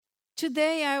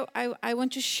Today, I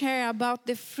want to share about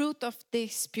the fruit of the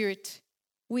Spirit.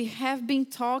 We have been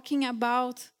talking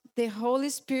about the Holy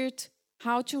Spirit,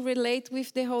 how to relate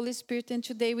with the Holy Spirit, and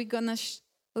today we're going to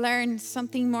learn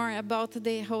something more about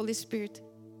the Holy Spirit.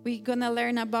 We're going to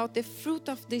learn about the fruit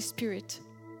of the Spirit.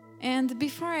 And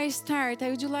before I start, I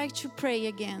would like to pray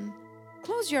again.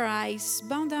 Close your eyes,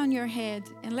 bow down your head,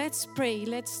 and let's pray.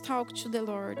 Let's talk to the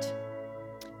Lord.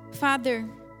 Father,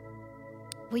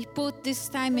 we put this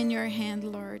time in your hand,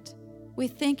 Lord. We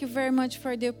thank you very much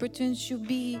for the opportunity to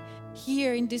be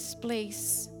here in this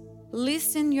place.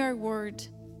 Listen your word.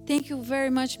 Thank you very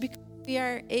much because we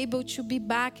are able to be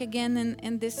back again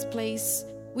in this place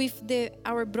with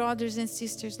our brothers and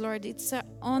sisters, Lord. It's an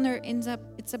honor and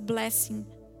it's a blessing.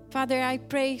 Father, I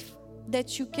pray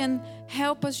that you can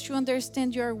help us to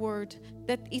understand your word,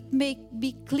 that it may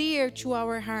be clear to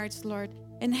our hearts, Lord,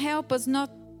 and help us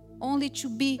not only to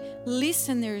be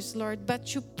listeners, Lord, but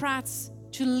to practice,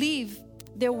 to live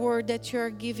the word that you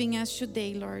are giving us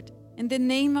today, Lord. In the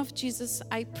name of Jesus,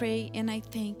 I pray and I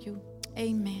thank you.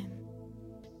 Amen.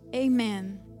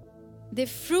 Amen. The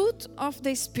fruit of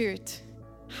the Spirit.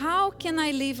 How can I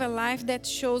live a life that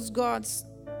shows God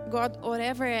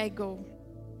wherever I go?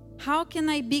 How can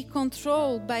I be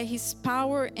controlled by His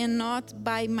power and not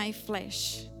by my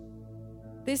flesh?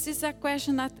 This is a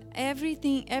question that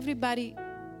everybody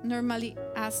normally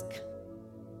ask,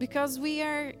 because we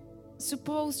are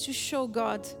supposed to show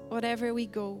God wherever we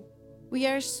go. We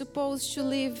are supposed to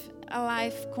live a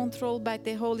life controlled by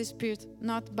the Holy Spirit,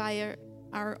 not by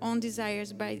our own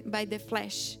desires, by the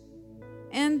flesh.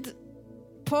 And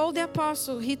Paul the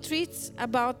Apostle, he treats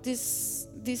about this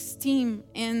theme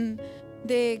in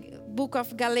the book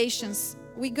of Galatians.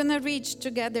 We're gonna read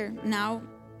together now,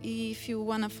 if you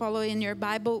want to follow in your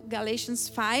Bible, Galatians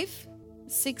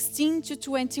 5:16 to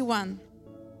 21.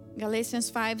 Galatians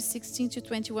 5:16 to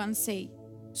 21 say,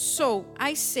 "So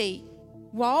I say,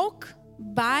 walk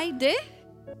by the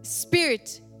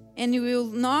Spirit, and you will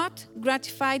not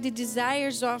gratify the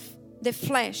desires of the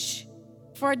flesh.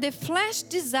 For the flesh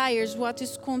desires what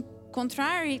is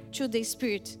contrary to the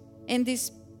Spirit, and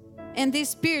the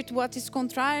Spirit what is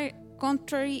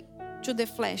contrary to the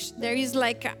flesh." There is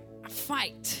like a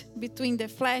fight between the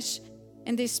flesh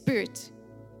and the Spirit.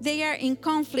 They are in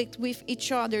conflict with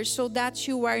each other, so that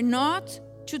you are not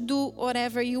to do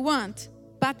whatever you want.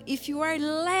 But if you are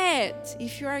led,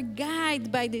 if you are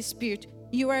guided by the Spirit,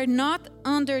 you are not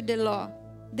under the law.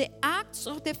 The acts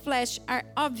of the flesh are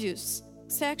obvious: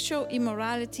 sexual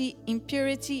immorality,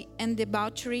 impurity and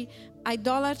debauchery,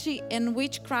 idolatry and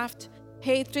witchcraft,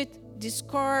 hatred,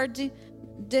 discord,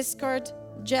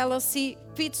 jealousy,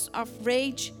 fits of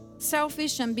rage,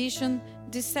 selfish ambition,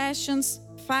 dissensions,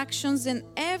 factions, and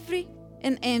envy,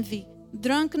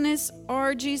 drunkenness,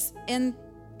 orgies, and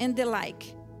the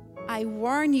like. I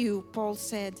warn you, Paul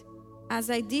said, as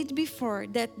I did before,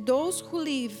 that those who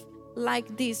live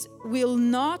like this will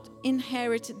not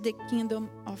inherit the kingdom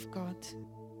of God.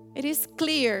 It is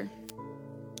clear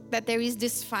that there is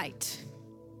this fight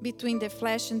between the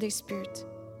flesh and the Spirit.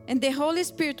 And the Holy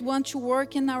Spirit wants to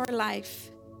work in our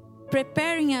life,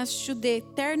 preparing us to the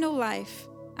eternal life,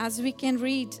 as we can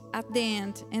read at the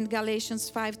end. And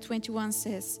Galatians 5:21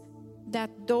 says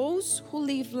that those who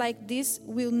live like this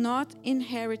will not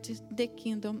inherit the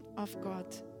kingdom of God.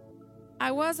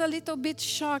 I was a little bit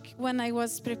shocked when I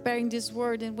was preparing this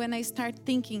word, and when I started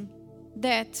thinking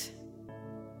that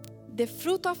the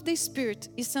fruit of the Spirit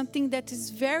is something that is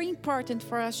very important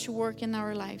for us to work in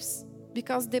our lives.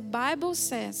 Because the Bible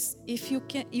says, if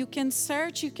you can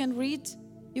search, you can read,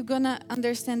 you're gonna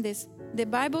understand this. The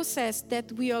Bible says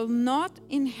that we will not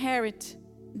inherit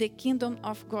the kingdom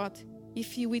of God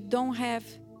if we don't have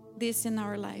this in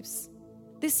our lives.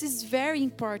 This is very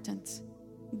important.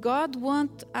 God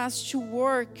wants us to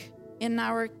work in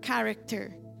our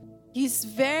character. He has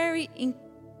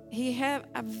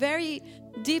a very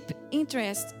deep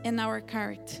interest in our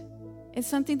character. It's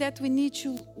something that we need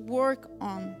to work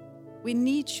on. We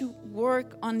need to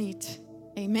work on it.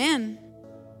 Amen.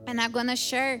 And I'm gonna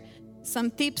share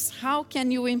some tips. How can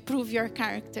you improve your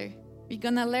character? We're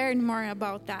gonna learn more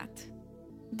about that.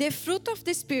 The fruit of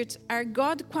the Spirit are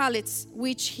God qualities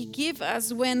which He gives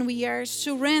us when we are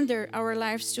surrender our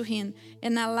lives to Him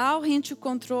and allow Him to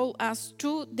control us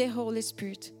through the Holy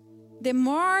Spirit. The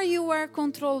more you are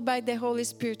controlled by the Holy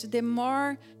Spirit, the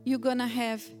more you're gonna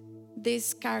have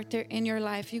this character in your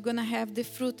life. You're gonna have the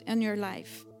fruit in your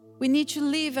life. We need to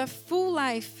live a full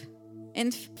life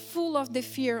and full of the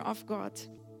fear of God.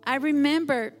 I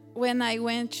remember when I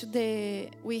went to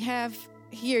we have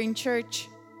here in church,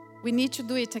 we need to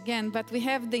do it again, but we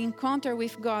have the encounter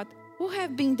with God. Who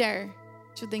have been there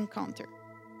to the encounter?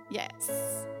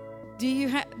 Yes. Do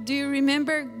you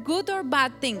remember good or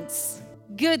bad things?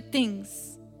 Good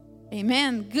things.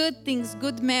 Amen. Good things,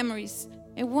 good memories.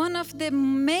 And one of the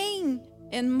main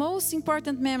and most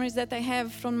important memories that I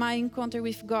have from my encounter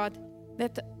with God,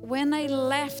 that when I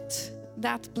left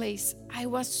that place, I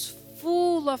was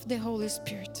full of the Holy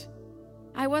Spirit.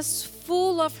 I was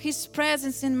full of His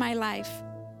presence in my life.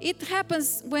 It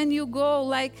happens when you go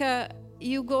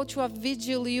you go to a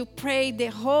vigil, you pray the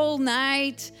whole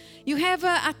night. You have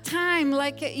a time,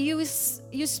 you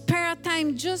spare a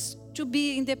time just to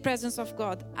be in the presence of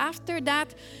God. After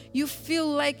that, you feel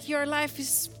like your life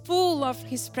is full of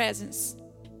His presence.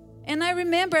 And I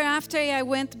remember after I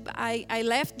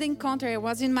left the encounter, I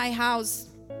was in my house.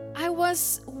 I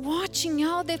was watching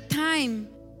all the time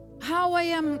how I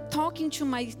am talking to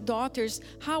my daughters,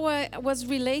 how I was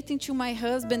relating to my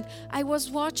husband. I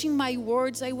was watching my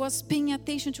words. I was paying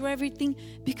attention to everything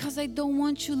because I don't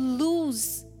want to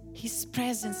lose His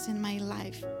presence in my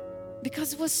life.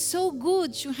 Because it was so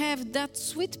good to have that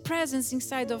sweet presence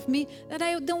inside of me that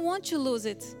I don't want to lose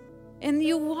it. And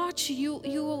you watch,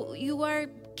 you are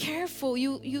careful,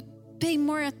 you pay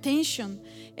more attention.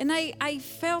 And I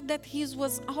felt that He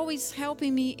was always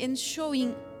helping me and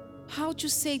showing how to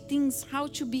say things, how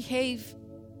to behave.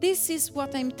 This is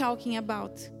what I'm talking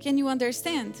about. Can you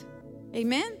understand?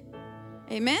 Amen?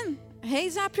 Amen?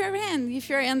 Raise up your hand if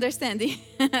you're understanding.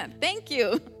 Thank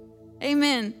you.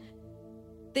 Amen.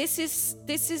 This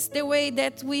is the way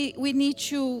that we need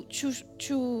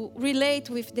to relate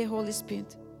with the Holy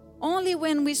Spirit. Only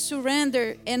when we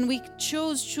surrender and we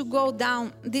choose to go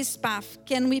down this path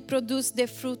can we produce the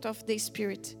fruit of the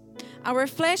Spirit. Our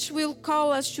flesh will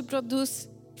call us to produce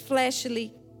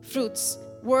fleshly fruits,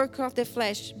 work of the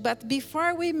flesh. But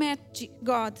before we met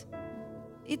God,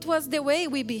 it was the way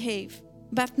we behave.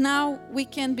 But now we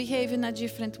can behave in a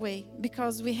different way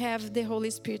because we have the Holy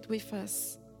Spirit with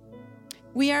us.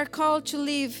 We are called to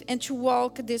live and to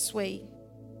walk this way.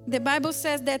 The Bible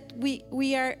says that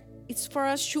it's for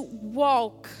us to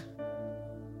walk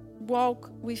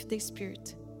with the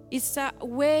Spirit. It's a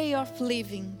way of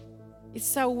living.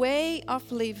 It's a way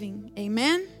of living.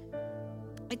 Amen?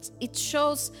 It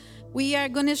shows, we are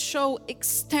going to show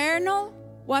external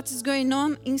what is going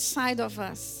on inside of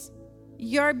us.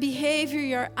 Your behavior,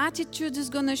 your attitude is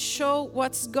going to show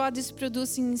what God is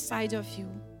producing inside of you.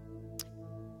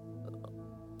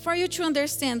 For you to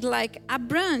understand, like a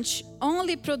branch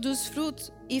only produces fruit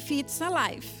if it's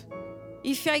alive.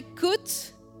 If I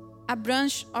cut a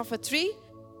branch of a tree,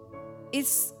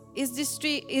 is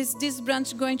this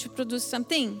branch going to produce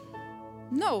something?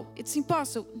 No, it's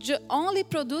impossible. Only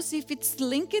produce if it's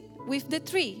linked with the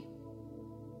tree.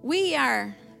 We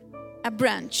are a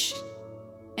branch,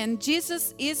 and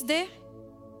Jesus is the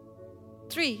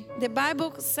tree. The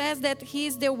Bible says that He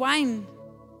is the wine.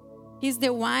 He's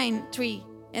the wine tree,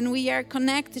 and we are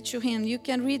connected to Him. You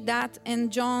can read that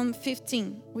in John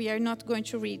 15. We are not going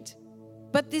to read.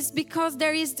 But it's because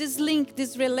there is this link,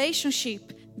 this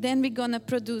relationship, then we're going to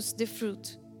produce the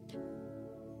fruit.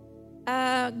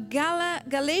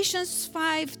 Galatians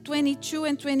 5:22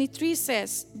 and 23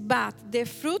 says, but the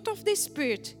fruit of the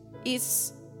Spirit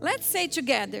is, let's say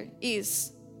together,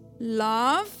 is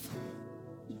love,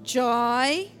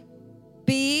 joy,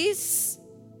 peace,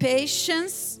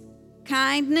 patience,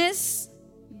 kindness,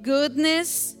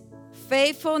 goodness,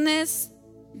 faithfulness,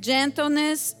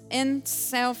 gentleness, and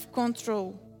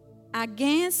self-control.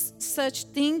 Against such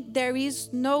thing there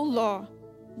is no law.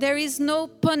 There is no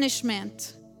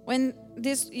punishment. When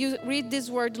you read this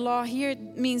word law here,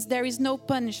 it means there is no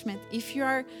punishment. If you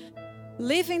are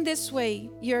living this way,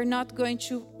 you're not going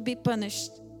to be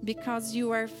punished because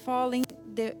you are following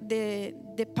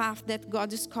the path that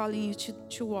God is calling you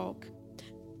to walk.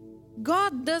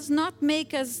 God does not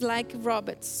make us like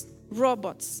robots.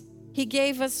 He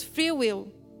gave us free will.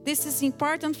 This is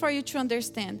important for you to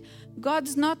understand.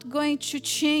 God's not going to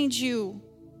change you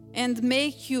and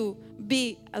make you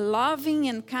be a loving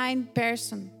and kind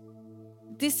person.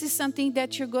 This is something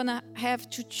that you're going to have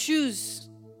to choose.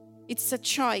 It's a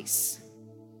choice.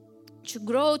 To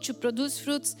grow, to produce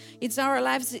fruits, it's our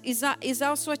lives, is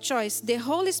also a choice. The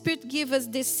Holy Spirit gives us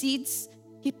the seeds.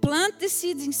 He plants the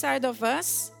seeds inside of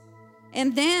us,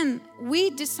 and then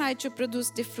we decide to produce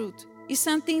the fruit. It's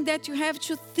something that you have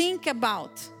to think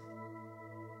about.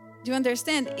 Do you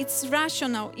understand? It's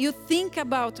rational. You think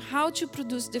about how to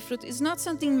produce the fruit. It's not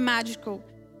something magical.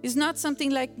 It's not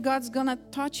something like God's gonna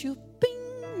touch you.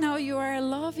 Ping! Now you are a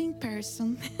loving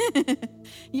person.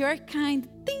 You are kind.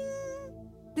 Ding!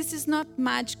 This is not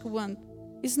magic one.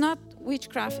 It's not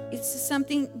witchcraft. It's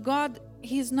something God,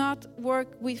 He's not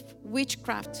work with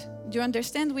witchcraft. Do you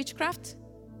understand witchcraft?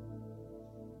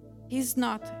 He's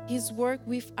not. He's work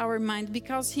with our mind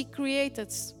because He created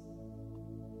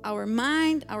our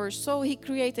mind, our soul. He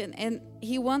created, and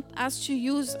He wants us to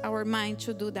use our mind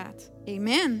to do that.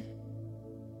 Amen.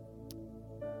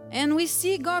 And we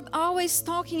see God always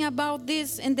talking about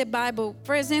this in the Bible.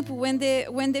 For example, when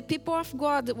the people of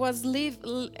God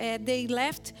they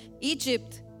left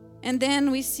Egypt, and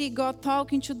then we see God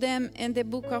talking to them in the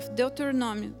book of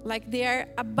Deuteronomy, like they are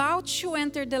about to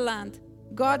enter the land.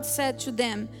 God said to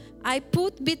them, I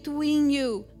put between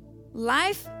you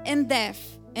life and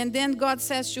death. And then God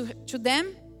says to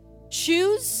them,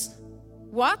 choose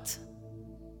what?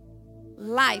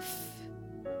 Life.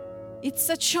 It's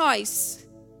a choice.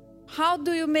 How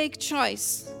do you make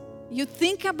choice? You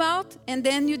think about and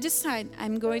then you decide,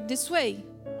 I'm going this way,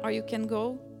 or you can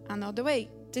go another way.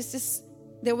 This is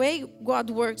the way God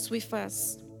works with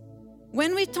us.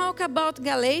 When we talk about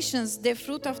Galatians, the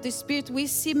fruit of the Spirit, we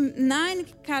see 9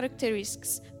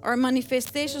 characteristics or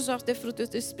manifestations of the fruit of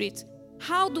the Spirit.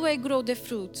 How do I grow the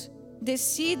fruit? The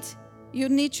seed, you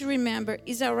need to remember,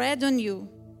 is already on you.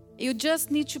 You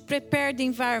just need to prepare the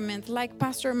environment, like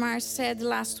Pastor Mars said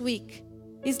last week.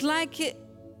 It's like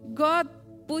God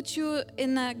put you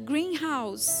in a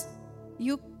greenhouse.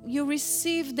 You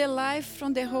receive the life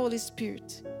from the Holy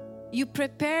Spirit. You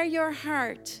prepare your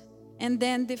heart, and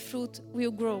then the fruit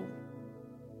will grow.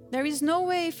 There is no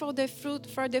way for the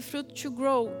fruit to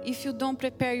grow if you don't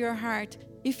prepare your heart,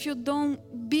 if you don't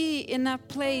be in a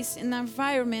place, in an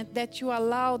environment that you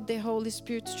allow the Holy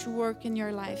Spirit to work in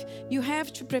your life. You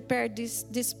have to prepare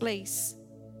this place.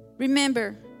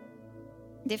 Remember,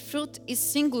 the fruit is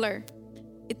singular.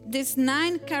 These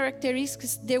 9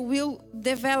 characteristics, they will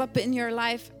develop in your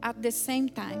life at the same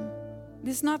time.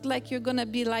 It's not like you're going to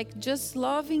be like just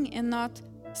loving and not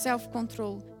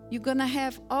self-control. You're going to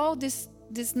have all these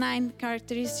 9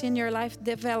 characteristics in your life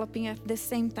developing at the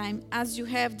same time as you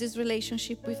have this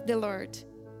relationship with the Lord.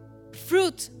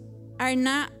 Fruit are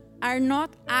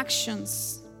not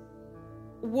actions.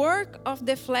 Work of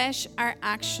the flesh are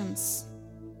actions.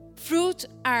 Fruit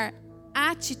are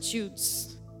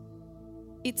attitudes.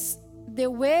 It's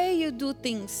the way you do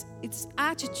things. It's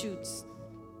attitudes.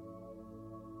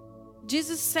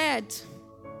 Jesus said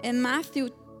in Matthew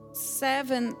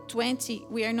 7:20,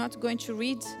 we are not going to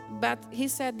read, but He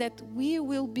said that we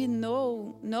will be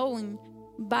known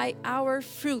by our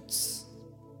fruits.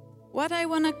 What I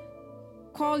want to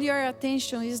call your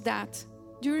attention is that,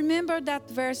 do you remember that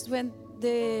verse when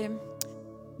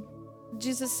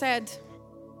Jesus said,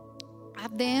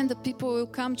 at the end, the people will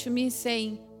come to me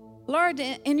saying, Lord,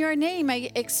 in your name I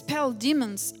expel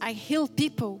demons, I heal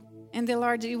people. And the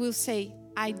Lord will say,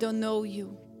 I don't know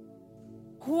you.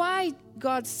 Why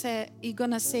God said He's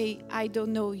gonna say, I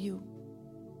don't know you?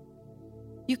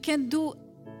 You can do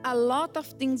a lot of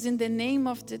things in the name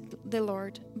of the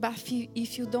Lord, but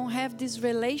if you don't have this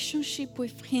relationship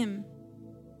with Him,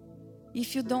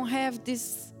 if you don't have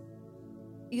this,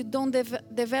 you don't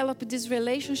develop this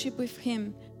relationship with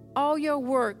Him, all your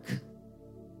work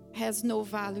has no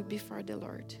value before the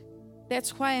Lord.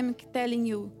 That's why I'm telling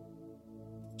you,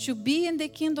 to be in the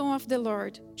kingdom of the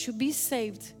Lord, to be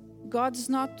saved, God is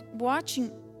not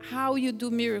watching how you do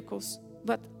miracles,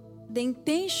 but the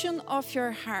intention of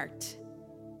your heart.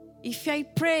 If I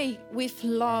pray with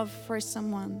love for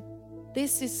someone,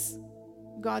 this is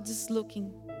God is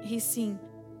looking, He's seeing,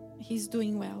 He's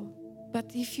doing well.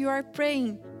 But if you are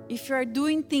praying, if you are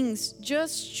doing things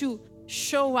just to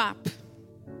show up,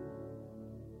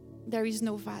 there is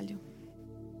no value.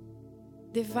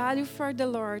 The value for the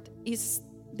Lord is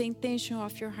the intention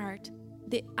of your heart,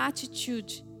 the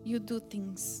attitude you do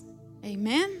things.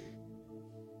 Amen?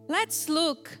 Let's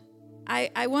look.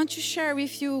 I want to share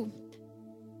with you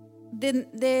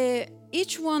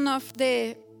each one of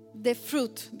the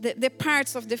fruit, the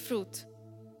parts of the fruit.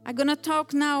 I'm going to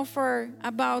talk now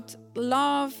about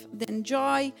love, then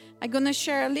joy. I'm going to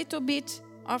share a little bit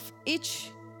of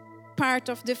each part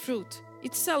of the fruit.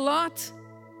 It's a lot.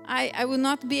 I will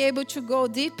not be able to go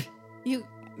deep.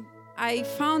 I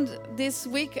found this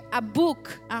week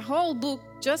a whole book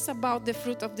just about the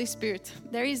fruit of the Spirit.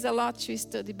 There is a lot to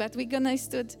study, but we're going to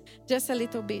study just a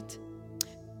little bit.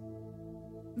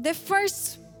 The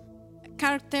first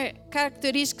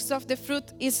characteristics of the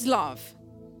fruit is love.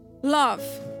 Love,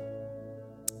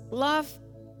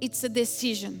 it's a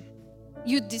decision.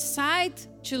 You decide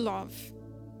to love.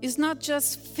 It's not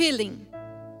just feeling.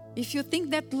 If you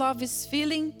think that love is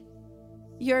feeling,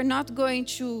 you're not going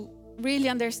to really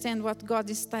understand what God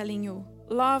is telling you.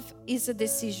 Love is a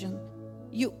decision.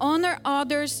 You honor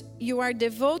others. You are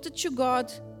devoted to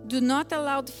God. Do not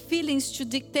allow feelings to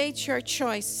dictate your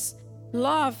choice.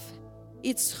 Love,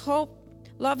 it's hope.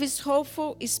 Love is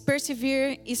hopeful, is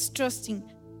persevering, is trusting.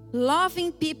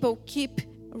 Loving people keep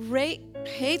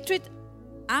hatred,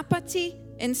 apathy,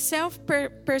 and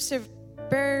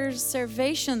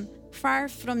self-preservation far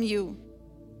from you.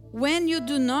 When you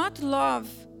do not love,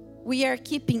 we are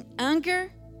keeping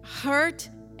anger, hurt,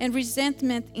 and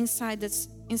resentment inside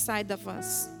of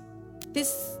us.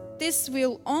 This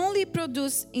will only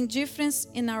produce indifference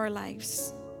in our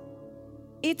lives.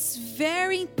 It's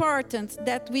very important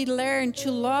that we learn to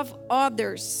love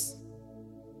others.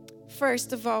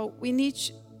 First of all,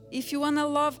 if you want to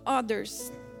love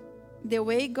others the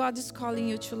way God is calling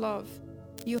you to love,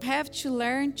 you have to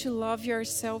learn to love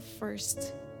yourself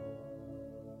first.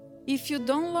 If you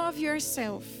don't love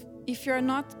yourself, if you're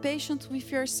not patient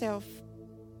with yourself,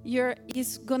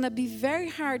 it's going to be very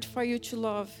hard for you to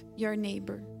love your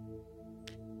neighbor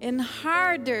and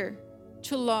harder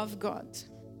to love God.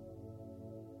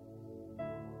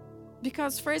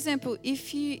 Because, for example,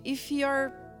 if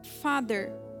your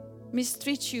father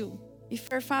mistreats you, if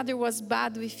your father was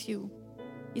bad with you,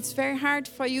 it's very hard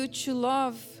for you to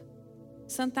love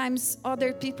sometimes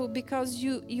other people because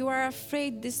you are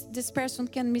afraid this person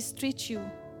can mistreat you.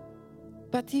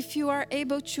 But if you are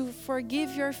able to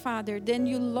forgive your father, then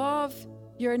you love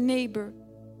your neighbor.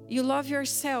 You love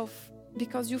yourself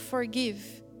because you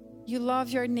forgive. You love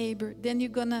your neighbor, then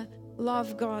you're going to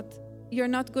love God. You're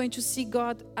not going to see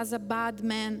God as a bad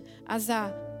man, as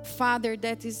a father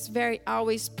that is very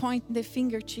always pointing the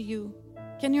finger to you.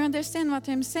 Can you understand what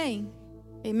I'm saying?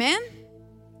 Amen?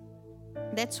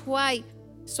 That's why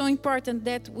it's so important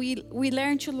that we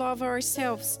learn to love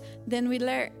ourselves. Then we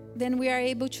are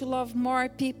able to love more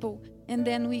people, and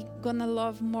then we're gonna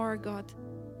love more God.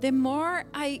 The more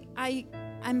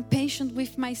I'm patient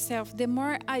with myself, the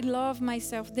more I love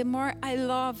myself, the more I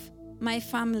love my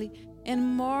family,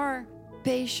 and more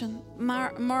patient,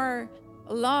 more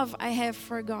love I have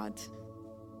for God.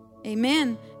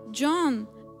 Amen. John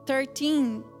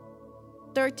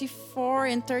 13:34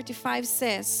 and 35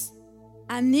 says,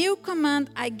 "A new command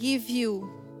I give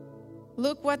you."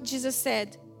 Look what Jesus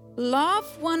said.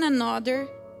 "Love one another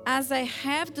as I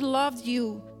have loved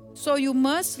you, so you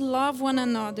must love one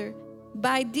another.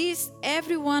 By this,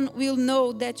 everyone will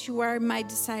know that you are my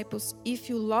disciples, if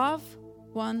you love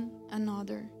one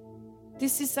another."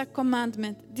 This is a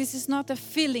commandment. This is not a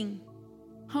feeling.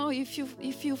 Oh, if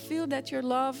you feel that you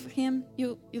love him,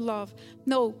 you love.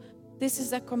 No, this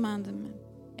is a commandment.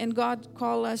 And God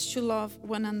calls us to love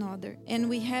one another. And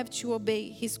we have to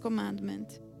obey his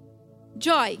commandment.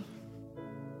 Joy.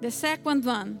 The second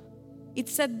one.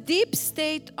 It's a deep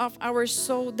state of our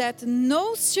soul that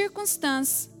no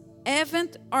circumstance,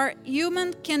 event, or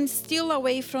human can steal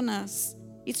away from us.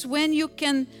 It's when you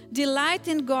can delight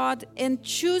in God and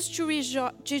choose to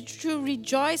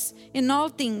rejoice in all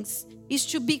things. It's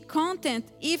to be content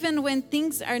even when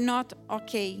things are not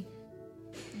okay.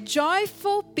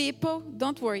 Joyful people,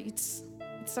 don't worry, it's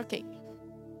okay.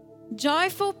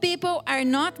 Joyful people are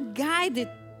not guided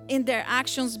in their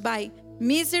actions by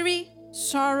misery,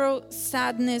 sorrow,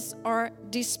 sadness, or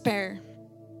despair.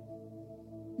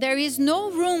 There is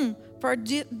no room for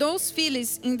those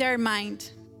feelings in their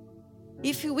mind.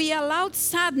 If we allowed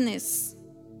sadness,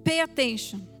 pay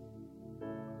attention.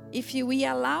 If we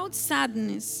allowed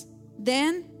sadness,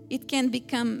 then it can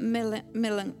become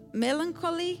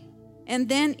melancholy, and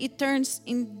then it turns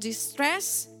in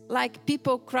distress, like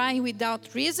people crying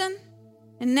without reason.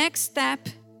 And next step,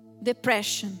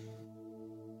 depression.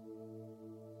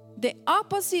 The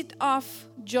opposite of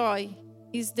joy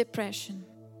is depression.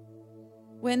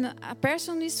 When a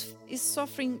person is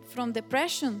suffering from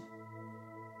depression,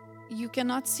 you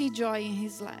cannot see joy in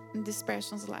his life, in this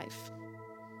person's life.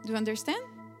 Do you understand?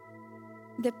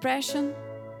 Depression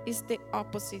is the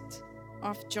opposite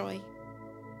of joy.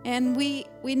 And we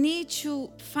need to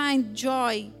find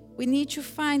joy. We need to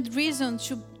find reason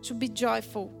to be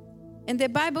joyful. And the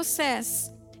Bible says,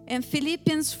 in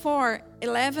Philippians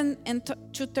 4:11 and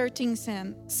to 13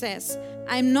 says,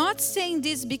 "I'm not saying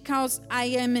this because I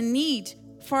am in need,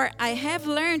 for I have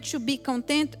learned to be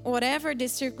content whatever the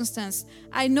circumstance.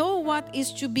 I know what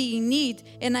is to be in need,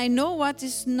 and I know what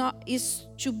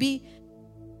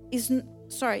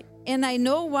and I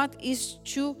know what is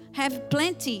to have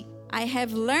plenty. I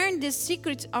have learned the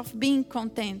secret of being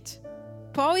content."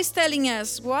 Paul is telling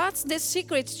us, what's the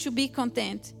secret to be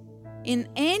content? In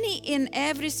any and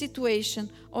every situation,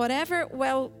 whatever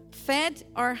well fed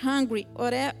or hungry,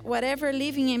 or whatever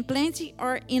living in plenty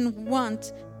or in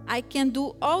want, I can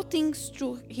do all things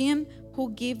through him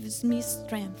who gives me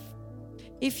strength.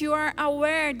 If you are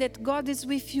aware that God is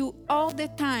with you all the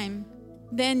time,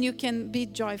 then you can be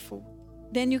joyful.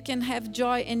 then you can have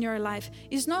joy in your life.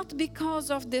 It's not because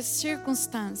of the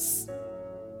circumstance.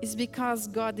 It's because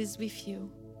God is with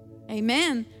you.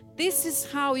 Amen. This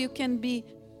is how you can be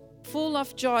full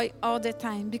of joy all the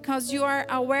time, because you are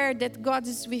aware that God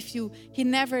is with you. He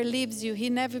never leaves you. He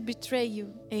never betrays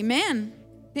you. Amen.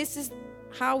 This is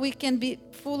how we can be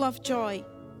full of joy.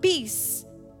 Peace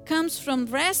comes from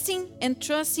resting and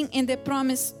trusting in the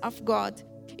promise of God.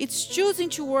 It's choosing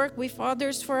to work with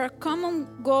others for a common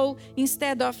goal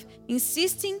instead of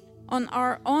insisting on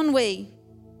our own way.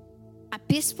 A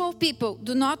peaceful people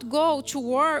do not go to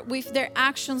war with their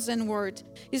actions and words.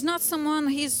 It's not someone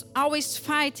who's always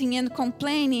fighting and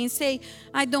complaining and say,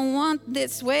 I don't want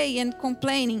this way, and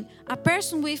complaining. A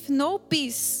person with no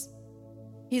peace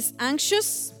is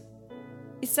anxious.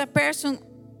 It's a person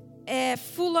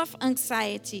full of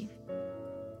anxiety.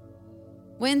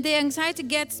 When the anxiety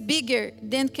gets bigger,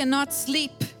 then cannot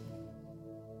sleep.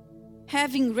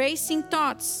 Having racing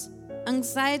thoughts,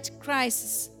 anxiety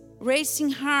crisis, racing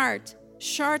heart,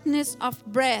 shortness of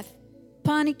breath,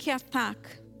 panic attack,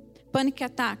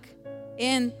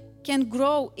 and can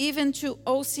grow even to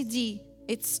OCD.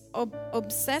 It's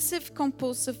obsessive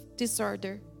compulsive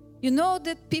disorder. You know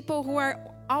that people who are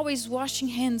always washing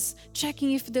hands,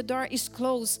 checking if the door is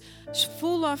closed,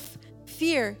 full of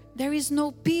fear, there is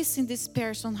no peace in this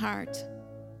person's heart.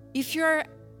 If your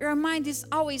mind is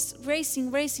always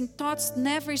racing, thoughts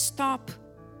never stop,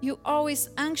 you always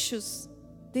anxious,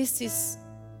 this is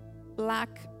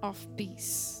lack of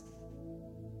peace.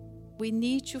 We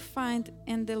need to find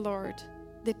in the Lord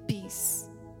the peace.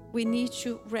 We need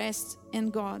to rest in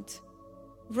God.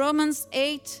 Romans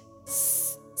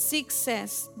 8:6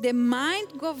 says, the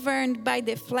mind governed by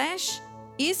the flesh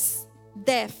is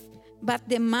death, but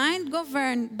the mind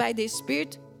governed by the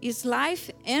Spirit is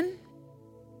life and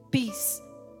peace.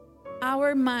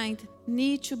 Our mind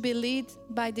needs to be led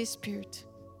by the Spirit.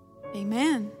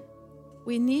 Amen.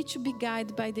 We need to be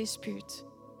guided by the Spirit,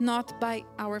 not by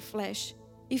our flesh.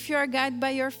 If you are guided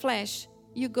by your flesh,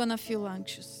 you're going to feel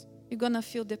anxious. You're going to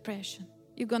feel depression.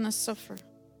 You're going to suffer.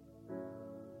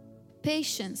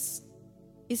 Patience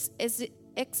is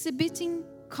exhibiting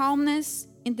calmness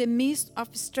in the midst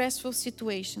of stressful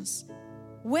situations.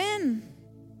 When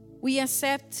we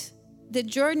accept the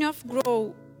journey of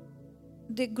growth,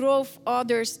 the growth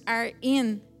others are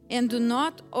in, and do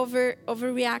not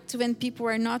overreact when people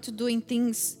are not doing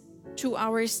things to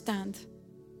our stand.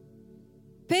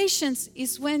 Patience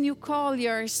is when you call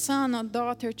your son or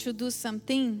daughter to do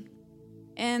something,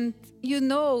 and you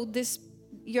know this,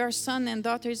 your son and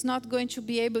daughter is not going to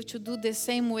be able to do the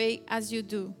same way as you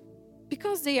do,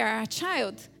 because they are a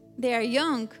child, they are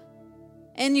young,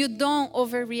 and you don't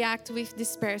overreact with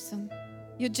this person.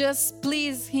 You just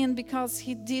please him because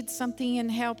he did something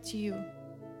and helped you.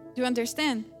 Do you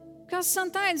understand? Because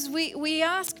sometimes we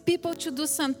ask people to do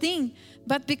something,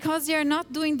 but because they are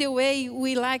not doing the way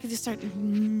we like, they start,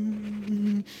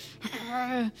 and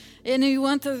you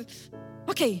want to,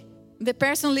 okay, the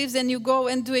person leaves and you go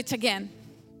and do it again.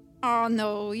 Oh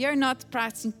no, you're not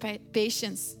practicing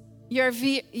patience. You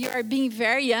are being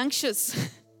very anxious.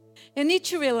 You need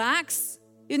to relax.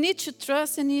 You need to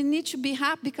trust, and you need to be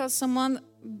happy because someone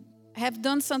have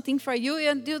done something for you,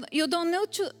 and you don't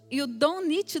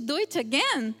need to do it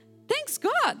again. Thanks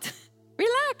God.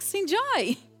 Relax,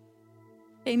 enjoy.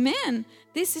 Amen.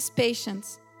 This is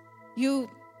patience. You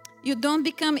don't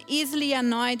become easily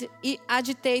annoyed,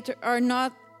 agitated,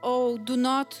 do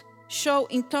not show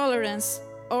intolerance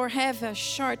or have a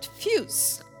short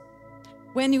fuse.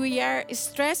 When we are a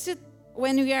stressed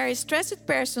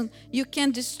person, you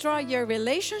can destroy your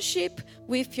relationship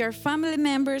with your family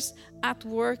members, at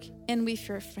work, and with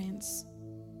your friends.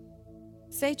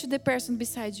 Say to the person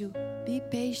beside you, be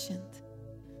patient.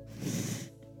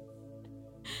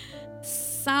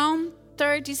 Psalm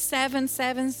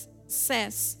 37:7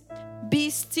 says, be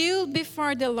still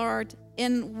before the Lord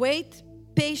and wait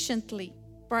patiently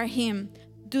for him.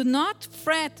 Do not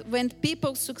fret when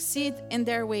people succeed in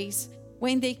their ways,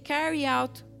 when they carry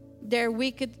out their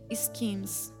wicked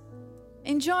schemes.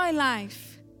 Enjoy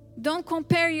life. Don't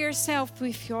compare yourself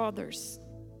with others.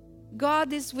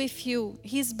 God is with you.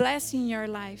 He's blessing your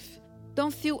life.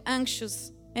 Don't feel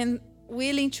anxious and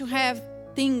willing to have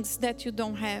things that you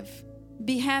don't have.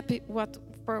 Be happy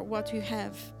for what you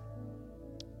have.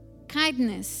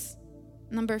 Kindness,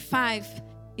 number 5,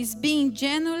 is being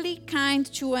genuinely kind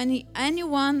to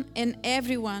anyone and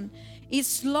everyone.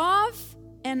 It's love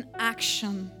and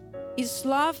action. It's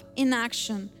love in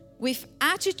action, with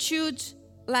attitude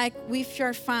like with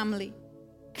your family.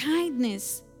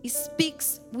 Kindness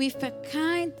speaks with a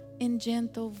kind and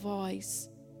gentle voice.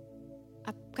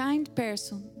 A kind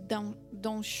person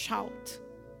don't shout.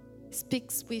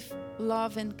 speaks with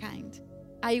love and kind.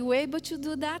 Are you able to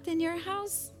do that in your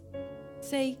house?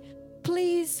 Say,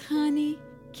 please, honey,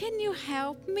 can you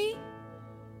help me?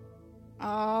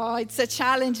 Oh, it's a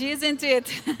challenge, isn't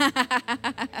it?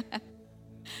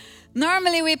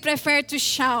 Normally, we prefer to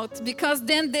shout because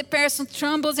then the person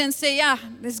trembles and say,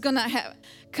 it's going to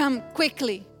come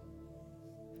quickly.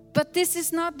 But this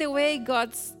is not the way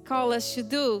God's called us to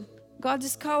do. God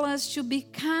is calling us to be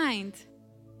kind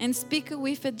and speak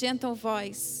with a gentle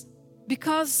voice.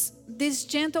 Because this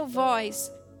gentle voice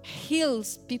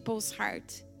heals people's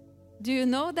heart. Do you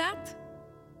know that?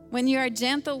 When you are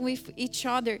gentle with each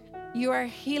other, you are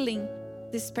healing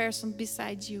this person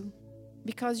beside you.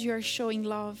 Because you are showing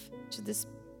love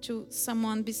to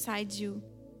someone beside you.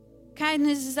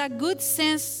 Kindness is a good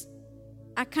sense.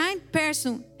 A kind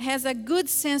person has a good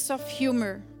sense of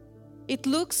humor. It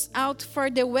looks out for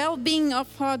the well-being of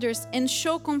others and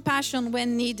shows compassion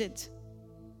when needed.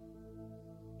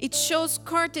 It shows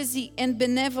courtesy and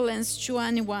benevolence to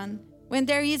anyone. When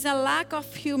there is a lack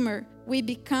of humor, we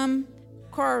become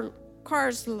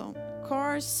quarrelsome.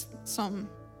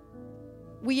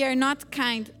 We are not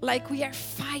kind, like we are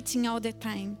fighting all the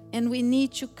time. And we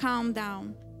need to calm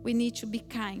down. We need to be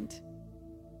kind.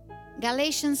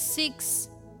 Galatians 6,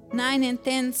 9 and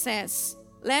 10 says,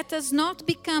 let us not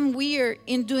become weary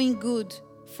in doing good,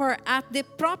 for at the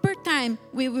proper time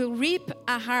we will reap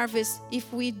a harvest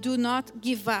if we do not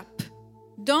give up.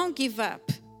 Don't give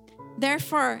up.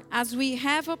 Therefore, as we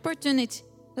have opportunity,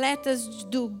 let us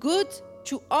do good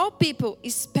to all people,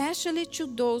 especially to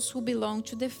those who belong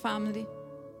to the family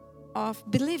of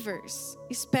believers,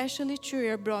 especially to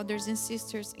your brothers and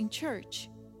sisters in church.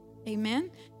 Amen?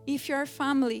 If your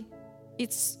family,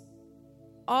 it's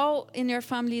all in your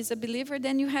family is a believer,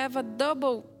 then you have a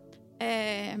double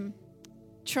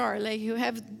chore. Like you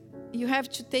have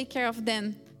to take care of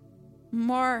them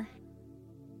more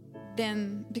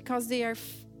than, because they are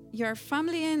your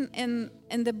family in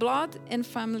the blood and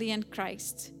family in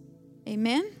Christ.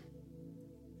 Amen?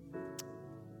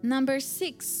 Number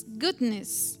 6,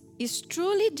 goodness is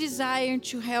truly desiring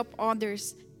to help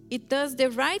others. It does the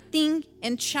right thing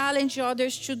and challenge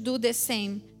others to do the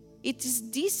same. It is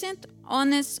decent,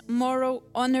 honest, moral,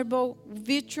 honorable,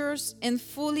 virtuous, and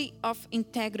fully of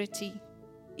integrity.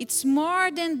 It's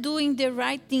more than doing the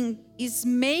right thing. It's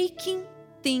making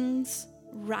things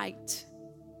right.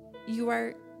 You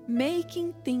are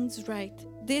making things right.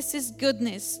 This is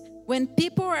goodness. When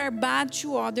people are bad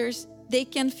to others, they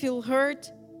can feel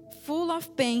hurt, full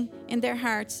of pain in their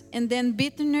hearts, and then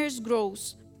bitterness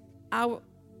grows.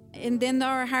 And then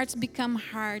our hearts become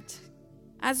hard.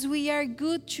 As we are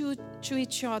good to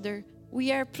each other,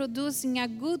 we are producing a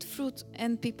good fruit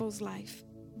in people's life.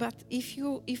 But if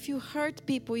you hurt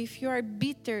people, if you are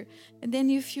bitter, and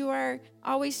then if you are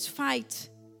always fight,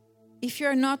 if you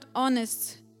are not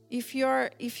honest, if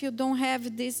you don't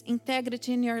have this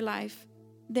integrity in your life,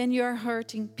 then you are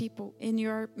hurting people and you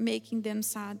are making them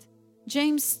sad.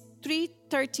 James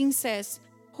 3:13 says,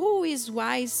 "Who is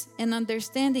wise and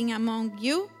understanding among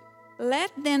you?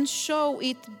 Let them show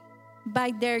it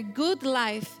by their good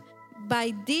life,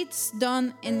 by deeds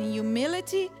done in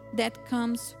humility that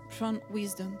comes from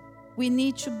wisdom." We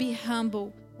need to be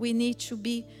humble. We need to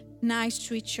be nice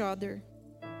to each other.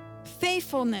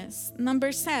 Faithfulness,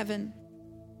 number 7.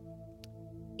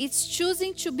 It's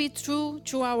choosing to be true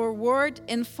to our word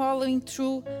and following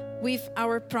through with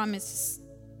our promises.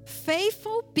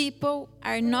 Faithful people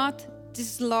are not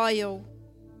disloyal,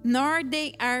 nor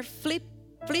they are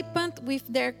flippant with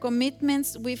their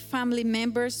commitments with family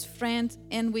members, friends,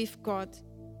 and with God.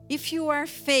 If you are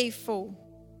faithful,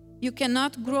 you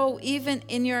cannot grow even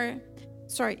in your...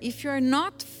 if you're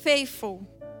not faithful,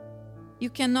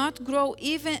 you cannot grow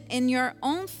even in your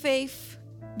own faith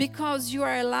because you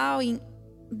are allowing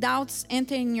doubts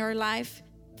entering your life,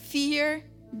 fear,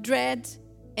 dread,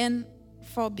 and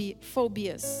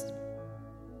phobias.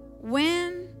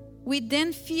 When we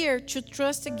then fear to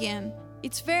trust again,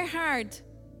 it's very hard.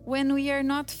 When we are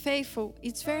not faithful,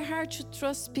 it's very hard to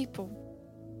trust people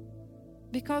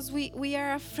because we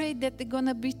are afraid that they're going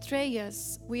to betray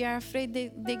us. We are afraid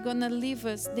they're going to leave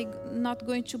us. They're not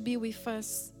going to be with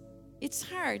us. It's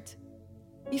hard.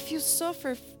 If you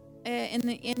suffer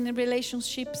in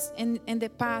relationships in the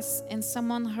past and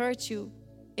someone hurt you,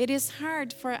 it is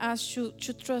hard for us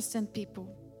to trust in people.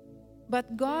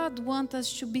 But God wants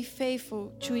us to be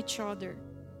faithful to each other.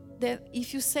 That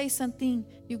if you say something,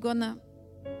 you're going to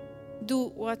do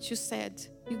what you said.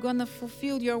 You're going to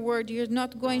fulfill your word. You're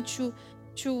not going to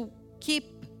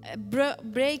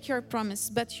break your promise,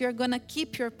 but you're going to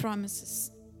keep your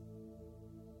promises.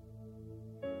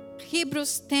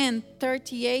 Hebrews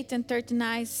 10:38 and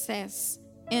 39 says,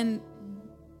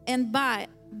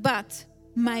 but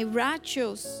my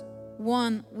righteous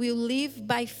one will live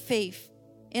by faith,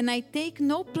 and I take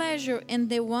no pleasure in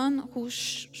the one who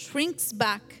shrinks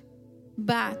back.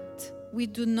 But we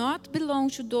do not belong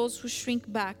to those who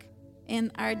shrink back and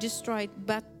are destroyed,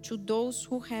 but to those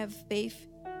who have faith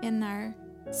and are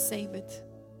saved.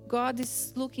 God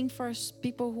is looking for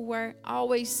people who are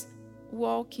always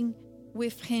walking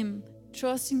with Him,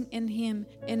 trusting in Him,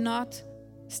 and not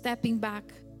stepping back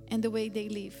in the way they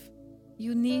live.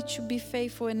 You need to be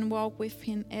faithful and walk with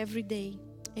Him every day.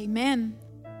 Amen.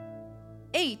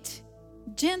 8,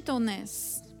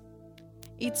 gentleness.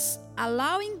 It's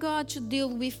allowing God to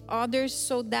deal with others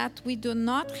so that we do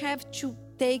not have to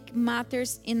take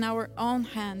matters in our own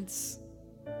hands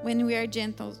when we are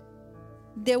gentle.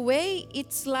 The way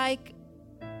it's like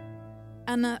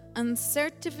an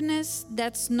assertiveness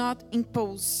that's not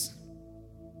imposed.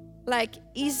 Like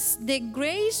is the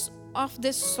grace of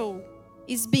the soul.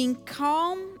 Is being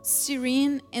calm,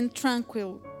 serene, and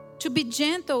tranquil. To be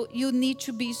gentle, you need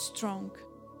to be strong.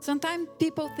 Sometimes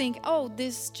people think, oh,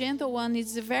 this gentle one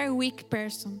is a very weak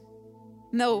person.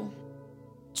 No.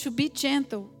 To be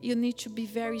gentle, you need to be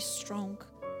very strong.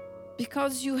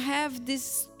 Because you have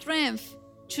this strength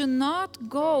to not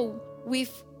go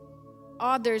with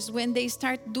others when they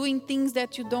start doing things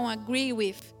that you don't agree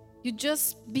with. You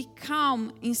just be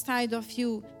calm inside of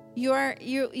you.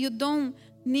 You don't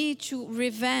need to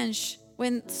revenge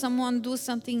when someone do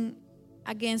something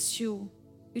against you.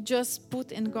 You just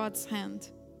put in God's hand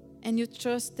and you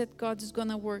trust that God is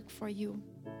gonna work for you.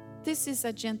 This is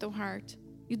a gentle heart.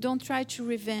 You don't try to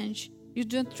revenge. You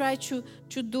don't try to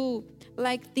do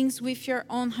like things with your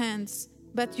own hands,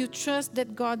 but you trust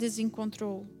that God is in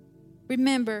control.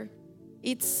 Remember,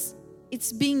 it's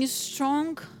being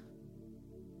strong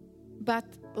but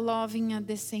loving at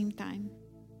the same time.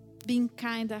 Being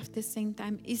kind at the same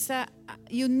time.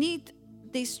 You need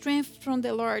the strength from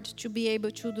the Lord to be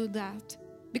able to do that.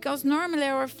 Because normally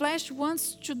our flesh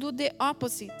wants to do the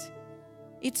opposite.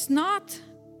 It's not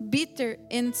bitter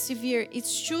and severe.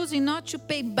 It's choosing not to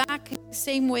pay back the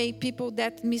same way people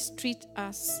that mistreat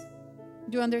us.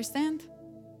 Do you understand?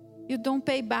 You don't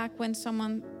pay back when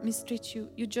someone mistreats you.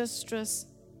 You just trust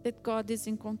that God is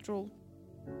in control.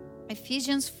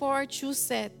 Ephesians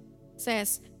 4:2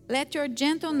 says, let your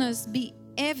gentleness be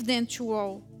evident to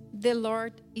all. The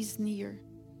Lord is near.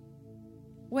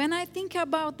 When I think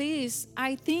about this,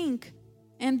 I think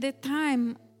in the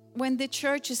time when the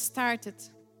church started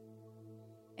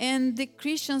and the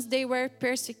Christians, they were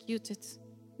persecuted.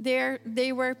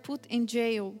 They were put in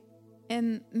jail,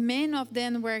 and many of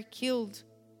them were killed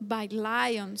by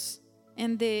lions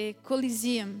in the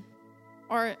Colosseum,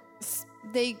 or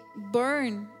they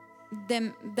burned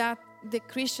the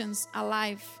Christians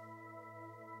alive.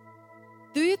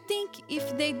 Do you think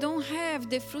if they don't have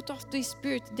the fruit of the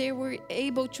Spirit, they were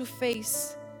able to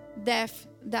face death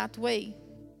that way?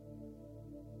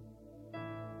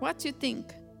 What do you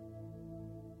think?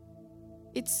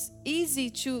 It's easy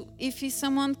to, if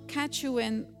someone catch you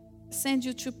and send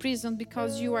you to prison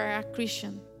because you are a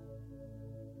Christian.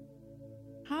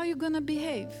 How are you going to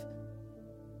behave?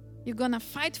 You're going to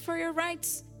fight for your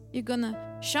rights? You're going to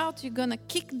shout? You're going to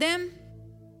kick them?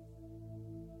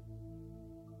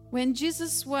 When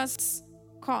Jesus was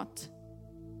caught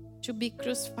to be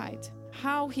crucified,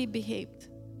 how he behaved?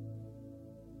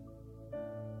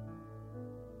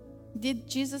 Did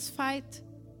Jesus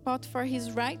fought for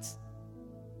his rights?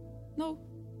 No.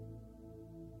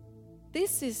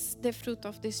 This is the fruit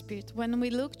of the Spirit. When we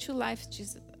look to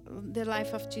the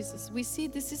life of Jesus, we see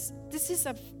this is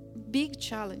a big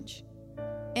challenge.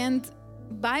 And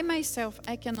by myself,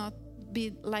 I cannot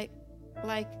be like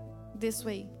this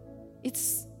way.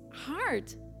 It's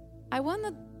hard. I want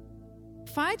to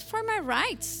fight for my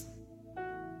rights.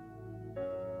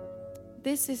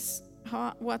 This is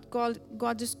what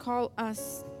God is called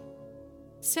us.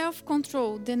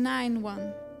 Self-control, denying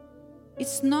one.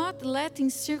 It's not letting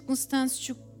circumstance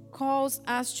to cause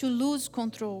us to lose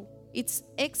control. It's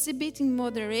exhibiting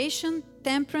moderation,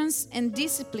 temperance, and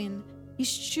discipline.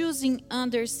 It's choosing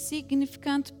under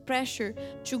significant pressure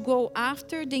to go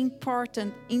after the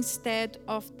important instead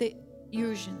of the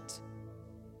urgent.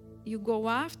 You go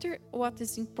after what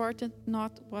is important,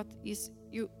 not what is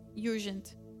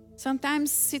urgent.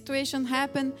 Sometimes situations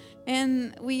happen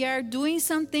and we are doing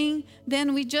something,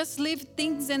 then we just leave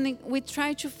things and we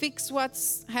try to fix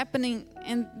what's happening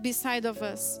and beside of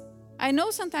us. I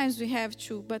know sometimes we have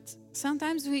to, but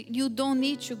sometimes you don't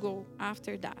need to go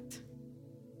after that.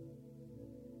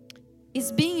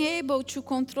 It's being able to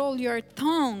control your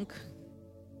tongue,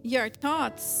 your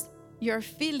thoughts, your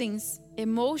feelings,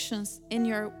 emotions, and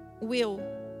your will.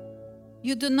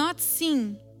 You do not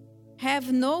sin,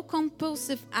 have no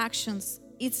compulsive actions.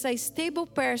 It's a stable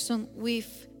person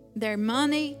with their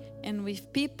money and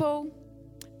with people.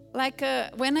 Like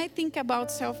when I think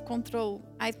about self-control,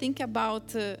 I think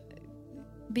about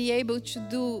be able to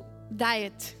do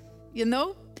diet. You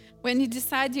know, when you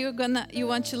decide you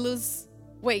want to lose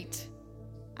weight,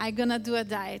 I'm gonna do a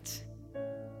diet.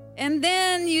 And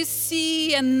then you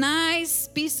see a nice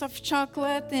piece of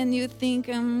chocolate and you think,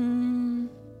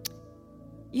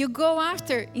 you go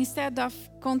after instead of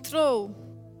control.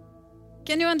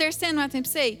 Can you understand what I'm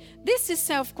saying? This is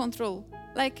self-control.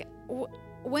 Like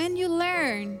when you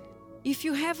learn, if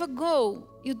you have a goal,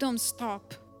 you don't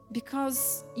stop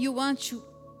because you want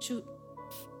to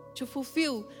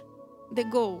fulfill the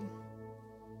goal.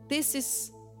 This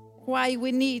is why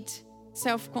we need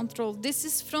self-control. This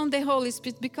is from the Holy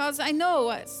Spirit, because I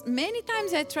know many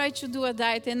times I try to do a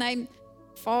diet and I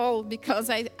fall because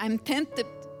I'm tempted.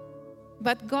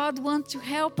 But God wants to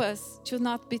help us to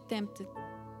not be tempted.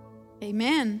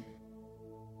 Amen.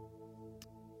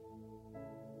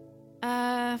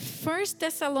 1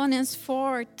 Thessalonians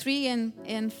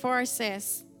 4:3-4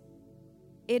 says,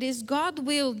 it is God's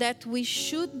will that we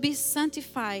should be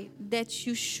sanctified, that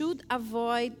you should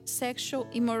avoid sexual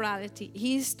immorality.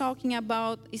 He is telling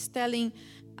about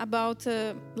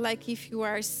like if you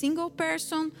are a single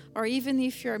person or even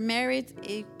if you're married,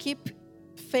 keep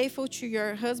faithful to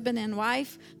your husband and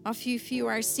wife. Or if you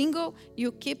are single,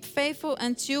 you keep faithful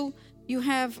until you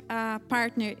have a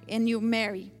partner and you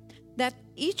marry. That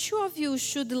each of you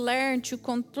should learn to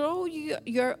control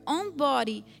your own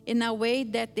body in a way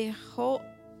that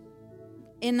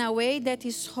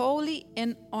is holy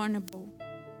and honorable.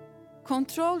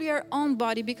 Control your own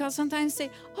body, because sometimes say,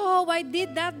 oh, I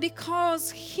did that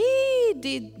because he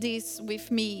did this with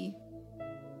me.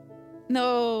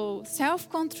 No,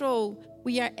 self-control,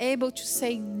 we are able to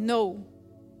say no,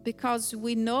 because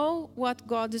we know what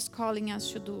God is calling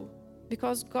us to do.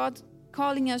 Because God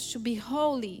calling us to be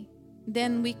holy,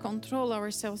 then we control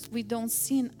ourselves. We don't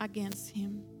sin against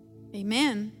him.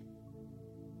 Amen.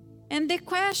 And the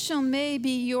question maybe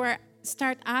you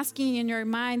start asking in your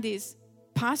mind is,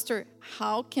 Pastor,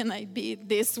 how can I be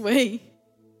this way?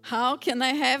 How can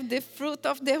I have the fruit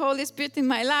of the Holy Spirit in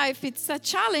my life? It's a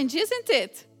challenge, isn't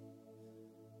it?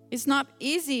 It's not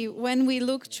easy when we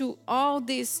look to all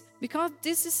this, because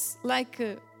this is like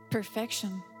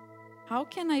perfection. How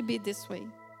can I be this way?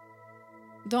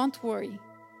 Don't worry.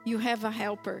 You have a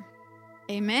helper.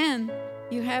 Amen.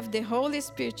 You have the Holy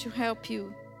Spirit to help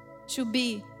you to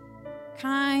be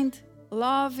kind,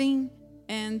 loving,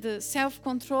 and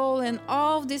self-control, and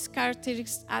all these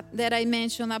characteristics that I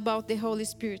mentioned about the Holy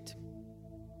Spirit.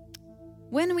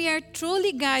 When we are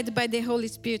truly guided by the Holy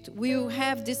Spirit, we will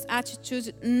have this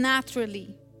attitude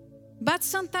naturally. But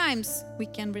sometimes we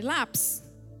can relapse.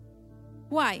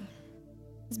 Why?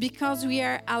 It's because we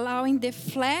are allowing the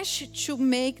flesh to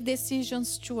make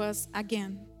decisions to us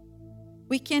again.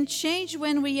 We can change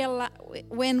when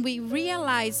we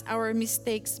realize our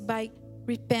mistakes by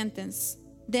repentance.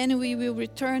 Then we will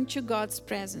return to God's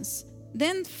presence.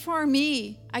 Then for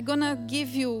me, I'm gonna give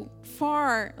you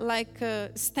 4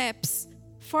 steps,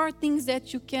 4 things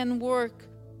that you can work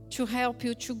to help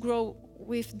you to grow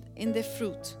in the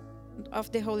fruit of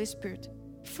the Holy Spirit.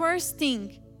 First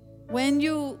thing, when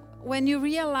you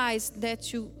realize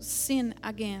that you sin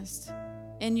against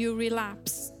and you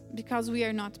relapse, because we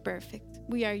are not perfect,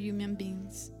 we are human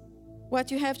beings.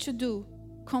 What you have to do,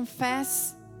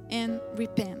 confess and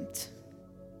repent.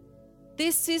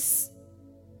 This is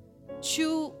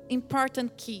 2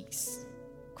 important keys,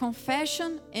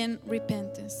 confession and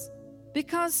repentance.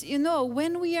 Because,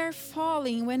 when we are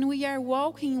falling, when we are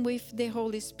walking with the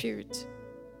Holy Spirit,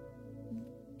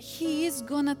 He is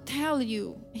going to tell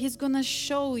you, He's going to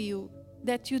show you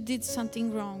that you did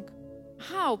something wrong.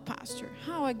 How, Pastor?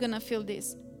 How are you going to feel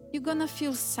this? You're going to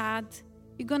feel sad.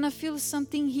 You're going to feel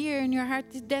something here in your heart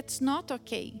that's not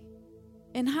okay.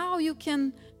 And how you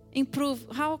can improve,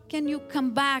 how can you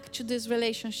come back to this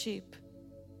relationship?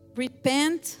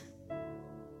 Repent,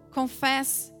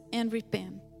 confess, and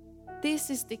repent. This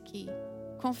is the key.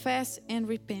 Confess and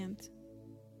repent.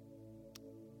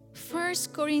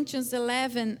 1 Corinthians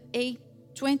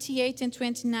 11:28 and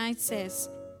 29 says,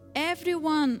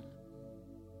 everyone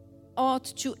ought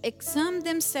to examine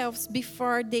themselves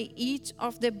before they eat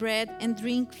of the bread and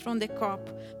drink from the cup.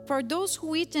 For those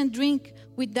who eat and drink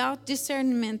without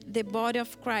discernment the body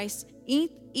of Christ,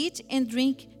 eat and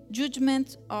drink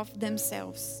judgment of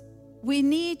themselves. We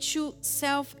need to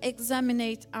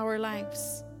self-examine our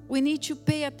lives. We need to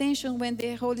pay attention when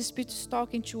the Holy Spirit is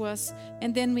talking to us,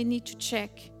 and then we need to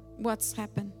check what's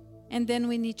happened, and then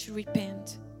we need to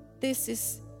repent. This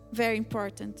is very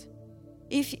important.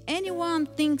 If anyone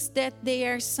thinks that they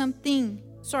are something,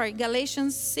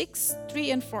 Galatians 6,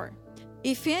 3 and 4.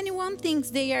 If anyone thinks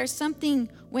they are something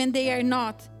when they are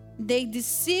not, they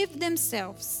deceive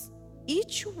themselves.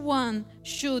 Each one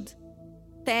should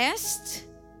test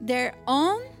their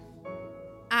own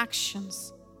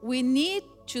actions. We need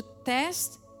to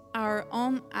test our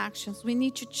own actions. We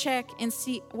need to check and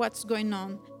see what's going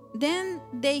on. Then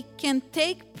they can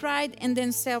take pride in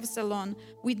themselves alone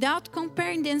without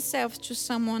comparing themselves to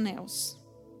someone else.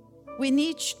 We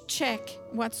need to check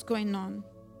what's going on.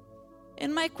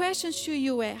 And my question to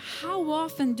you is, how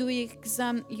often do you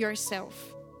examine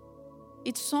yourself?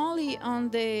 It's only on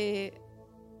the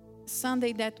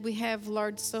Sunday that we have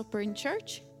Lord's Supper in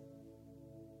church?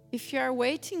 If you are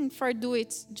waiting for do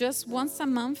it just once a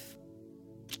month,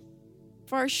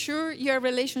 for sure your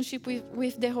relationship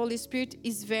with the Holy Spirit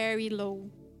is very low.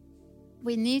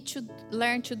 We need to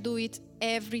learn to do it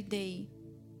every day.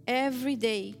 Every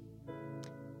day.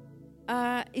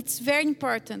 It's very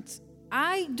important.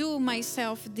 I do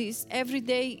myself this every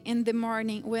day in the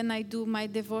morning when I do my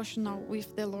devotional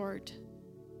with the Lord.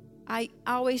 I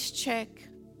always check.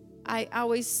 I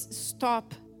always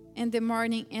stop in the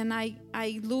morning and I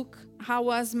look how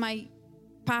was my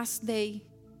past day.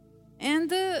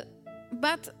 And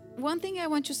but one thing I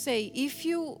want to say, if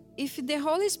the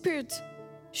Holy Spirit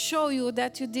show you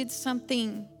that you did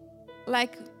something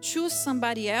like choose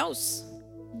somebody else,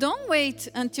 don't wait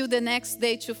until the next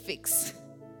day to fix.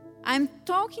 I'm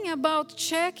talking about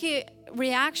checking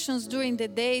reactions during the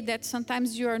day that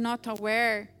sometimes you are not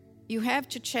aware. You have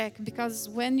to check, because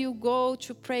when you go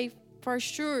to pray, for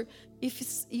sure,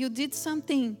 if you did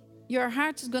something, your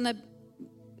heart is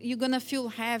you're gonna feel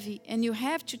heavy, and you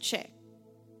have to check.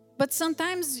 But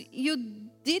sometimes you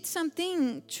did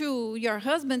something to your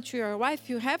husband, to your wife,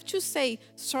 you have to say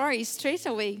sorry straight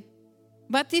away.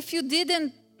 But if you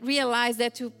didn't realize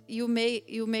that you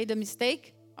made a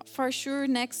mistake, for sure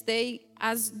next day,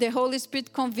 as the Holy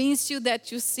Spirit convince you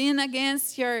that you sin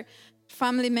against your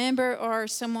family member or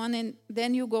someone, and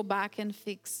then you go back and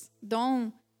fix.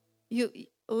 You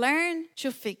learn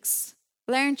to fix,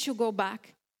 learn to go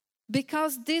back,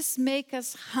 because this make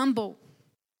us humble.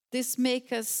 This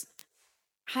make us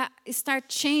start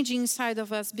changing inside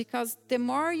of us, because the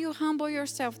more you humble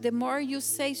yourself, the more you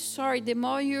say sorry, the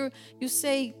more you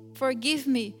say forgive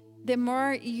me, the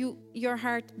more your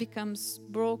heart becomes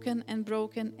broken, and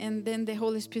then the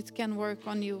Holy Spirit can work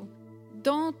on you.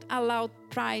 Don't allow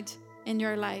pride in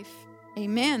your life.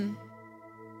 Amen.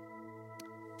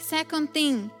 Second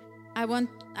thing I want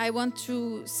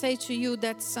to say to you,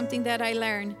 that's something that I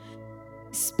learned.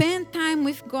 Spend time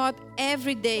with God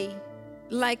every day.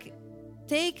 Like,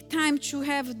 take time to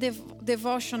have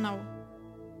devotional.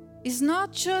 It's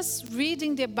not just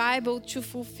reading the Bible to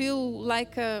fulfill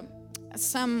like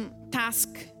some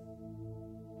task.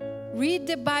 Read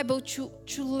the Bible to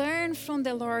learn from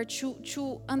the Lord,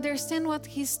 to understand what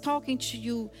He's talking to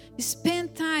you.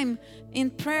 Spend time in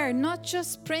prayer, not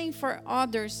just praying for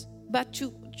others, but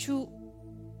to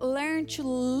learn to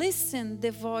listen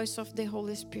the voice of the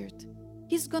Holy Spirit.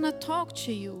 He's going to talk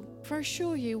to you. For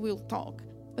sure He will talk.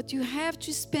 But you have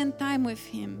to spend time with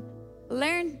Him.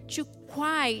 Learn to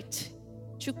quiet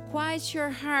your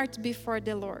heart before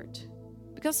the Lord.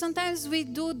 Because sometimes we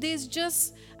do this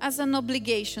just as an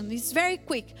obligation. It's very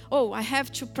quick. Oh, I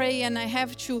have to pray and I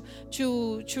have to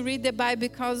read the Bible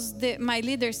because my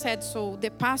leader said so,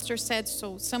 the pastor said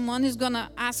so. Someone is going to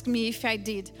ask me if I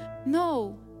did.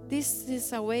 No, this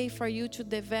is a way for you to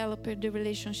develop the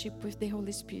relationship with the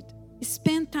Holy Spirit.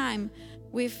 Spend time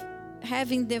with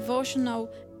having devotional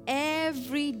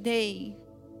every day.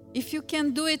 If you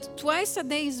can do it twice a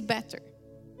day, is better.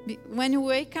 When you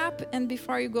wake up and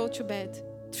before you go to bed.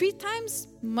 3 times,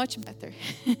 much better.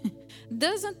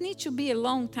 Doesn't need to be a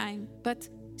long time, but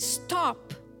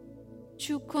stop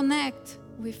to connect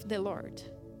with the Lord.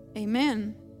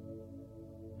 Amen.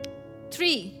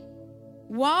 3,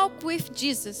 walk with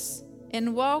Jesus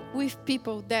and walk with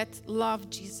people that love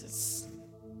Jesus.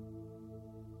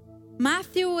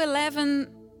 Matthew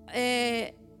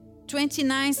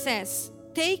 11:29 says,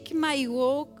 "Take my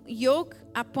yoke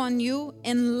upon you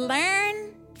and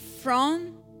learn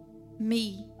from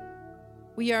me."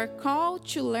 We are called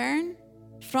to learn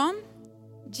from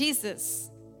Jesus.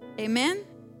 Amen?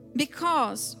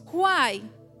 Because, why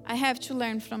I have to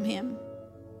learn from Him?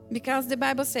 Because the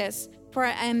Bible says, "For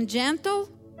I am gentle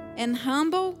and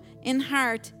humble in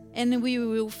heart, and we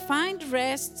will find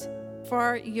rest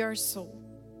for your soul."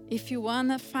 If you want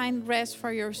to find rest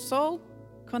for your soul,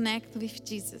 connect with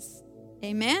Jesus.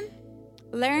 Amen?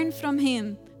 Learn from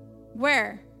him.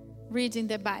 Where? Reading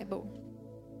the Bible.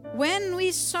 When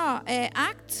we saw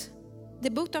the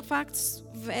book of Acts,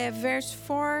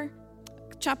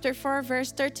 chapter 4,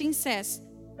 verse 13 says,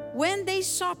 when they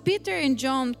saw Peter and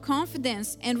John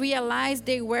confident and realized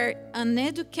they were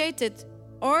uneducated,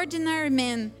 ordinary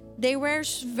men, they were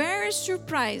very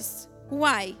surprised.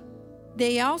 Why?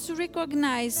 They also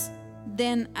recognized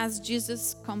them as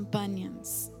Jesus'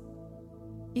 companions.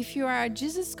 If you are a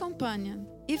Jesus companion,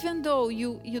 even though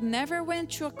you never went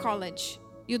to a college,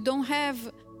 you don't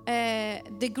have a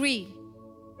degree,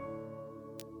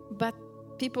 but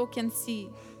people can see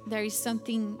there is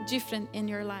something different in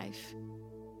your life.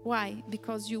 Why?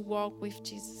 Because you walk with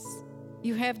Jesus.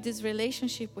 You have this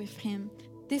relationship with him.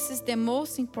 This is the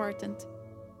most important.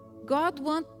 God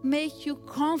won't make you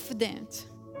confident.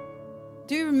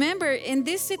 Do you remember in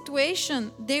this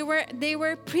situation, they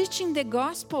were preaching the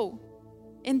gospel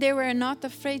and they were not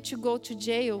afraid to go to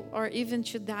jail or even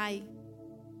to die.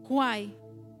 Why?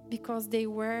 Because they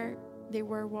were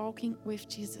walking with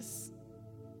Jesus.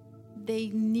 They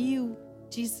knew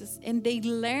Jesus and they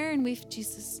learned with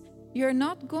Jesus. You're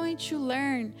not going to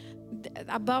learn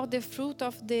about the fruit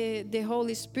of the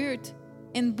Holy Spirit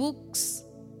in books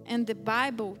and the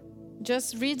Bible,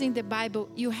 just reading the Bible.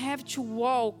 You have to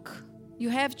walk. You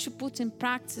have to put in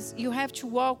practice. You have to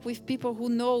walk with people who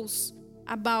knows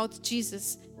about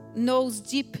Jesus, knows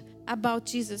deep about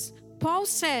Jesus. Paul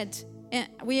said, and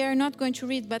we are not going to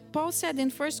read, but Paul said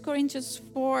in 1 Corinthians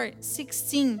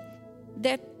 4:16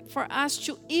 that for us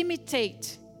to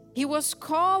imitate. He was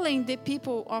calling the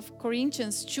people of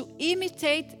Corinthians to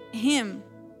imitate him.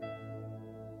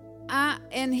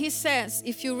 And he says,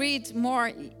 if you read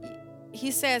more,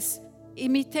 he says,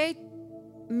 imitate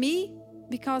me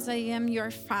because I am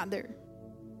your father.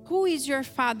 Who is your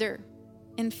father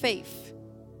in faith?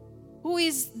 Who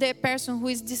is the person who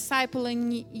is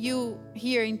discipling you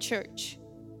here in church?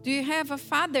 Do you have a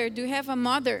father? Do you have a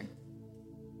mother?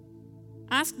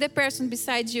 Ask the person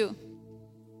beside you.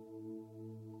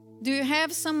 Do you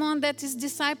have someone that is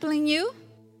discipling you?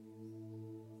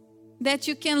 That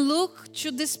you can look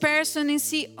to this person and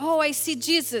see, oh, I see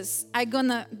Jesus. I'm going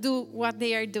to do what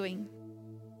they are doing.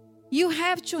 You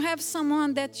have to have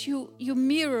someone that you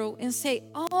mirror and say,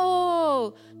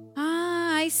 oh,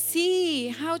 I see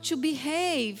how to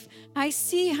behave. I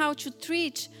see how to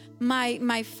treat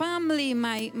my family,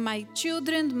 my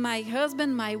children, my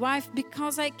husband, my wife,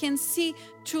 because I can see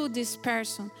through this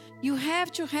person. You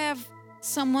have to have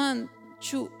someone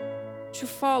to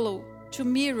follow, to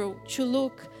mirror, to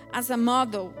look as a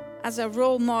model, as a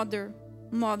role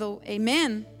model.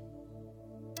 Amen?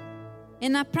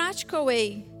 In a practical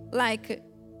way, like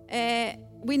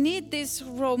we need this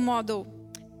role model.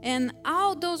 And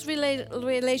all those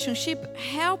relationships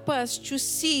help us to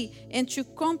see and to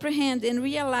comprehend and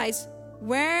realize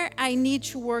where I need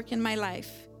to work in my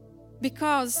life.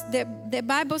 Because the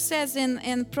Bible says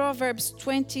in Proverbs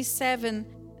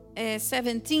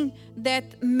 27:17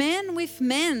 that men with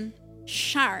men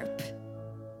sharp.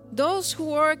 Those who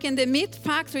work in the meat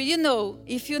factory, you know,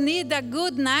 if you need a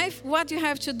good knife, what you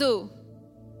have to do?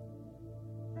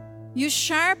 You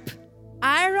sharp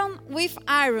iron with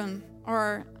iron,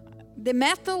 or the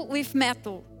metal with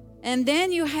metal, and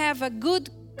then you have a good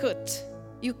cut.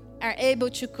 You are able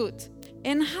to cut.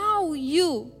 And how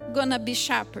you gonna be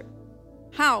sharper?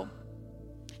 How?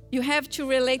 You have to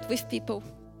relate with people.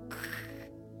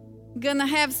 Gonna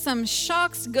have some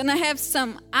shocks, gonna have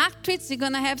some actors, you're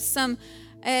gonna have some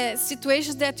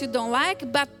situations that you don't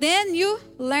like, but then you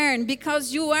learn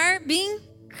because you are being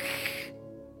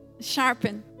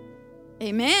sharpened.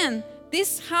 Amen.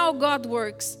 This is how God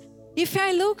works. If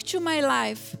I look to my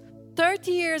life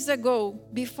 30 years ago,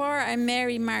 before I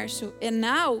married Marcio, and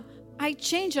now I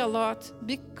change a lot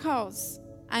because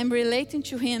I'm relating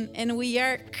to him and we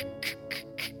are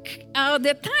all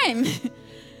the time.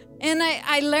 And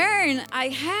I learn I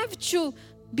have to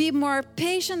be more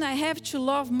patient, I have to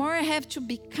love more, I have to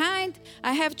be kind,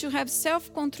 I have to have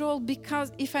self-control,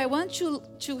 because if I want to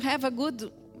have a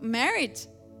good marriage,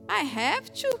 I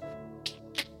have to.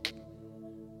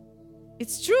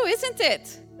 It's true, isn't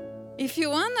it? If you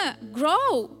want to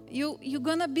grow, you're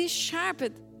going to be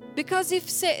sharpened. Because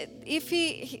if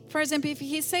he, for example, if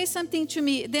he says something to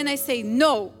me, then I say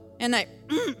no, and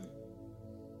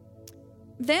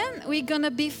then we're going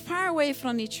to be far away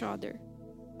from each other.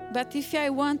 But if I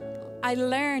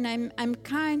learn, I'm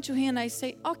kind to him, I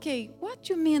say, okay, what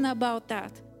do you mean about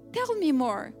that? Tell me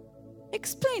more.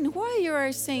 Explain why you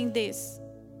are saying this.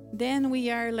 Then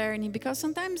we are learning, because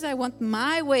sometimes I want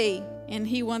my way and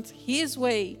he wants his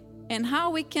way. And how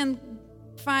we can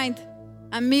find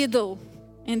a middle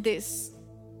in this?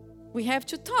 We have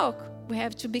to talk. We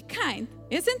have to be kind,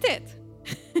 isn't it?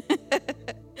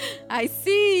 I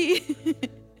see.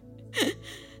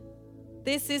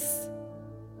 This is,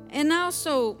 and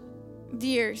also,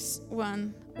 dear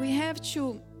one, we have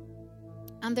to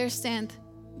understand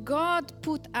God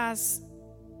put us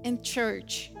in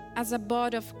church as a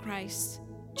body of Christ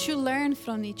to learn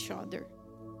from each other.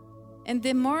 And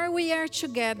the more we are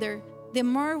together, the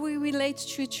more we relate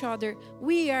to each other,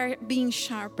 we are being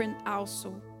sharpened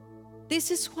also. This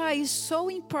is why it's so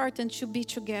important to be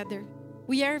together.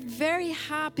 We are very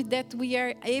happy that we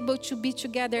are able to be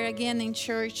together again in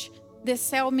church. The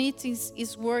cell meetings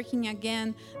is working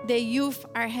again. The youth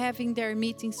are having their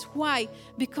meetings. Why?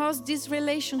 Because this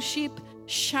relationship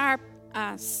sharp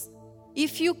us.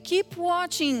 If you keep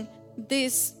watching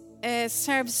this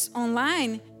service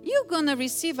online, you're going to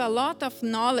receive a lot of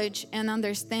knowledge and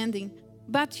understanding,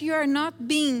 but you're not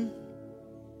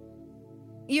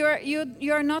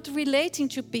relating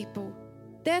to people.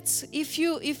 That's if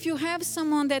you have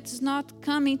someone that's not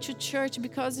coming to church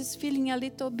because he's feeling a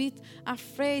little bit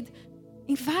afraid,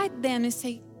 invite them and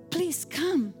say, please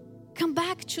come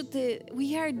back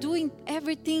we are doing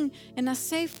everything in a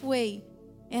safe way.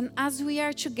 And as we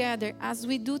are together, as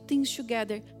we do things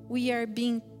together, we are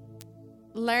being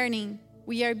learning,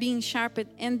 we are being sharpened,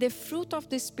 and the fruit of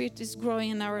the Spirit is growing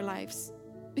in our lives.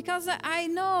 Because I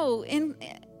know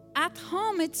at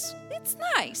home it's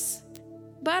nice,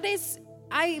 but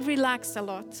I relax a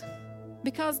lot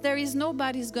because there is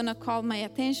nobody's gonna call my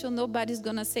attention, nobody's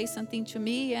gonna say something to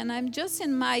me, and I'm just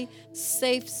in my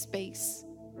safe space.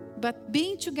 But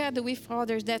being together with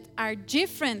others that are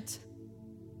different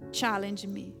challenge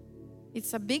me.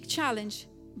 It's a big challenge,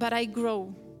 but I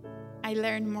grow. I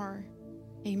learn more.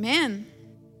 Amen.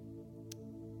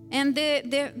 And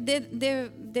to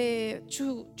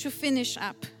finish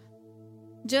up,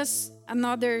 just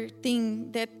another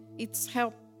thing that it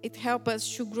help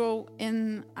us to grow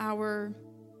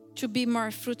to be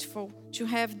more fruitful, to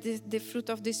have the fruit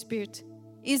of the Spirit,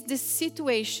 is the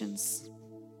situations,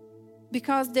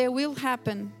 because they will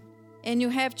happen, and you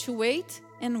have to wait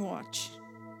and watch.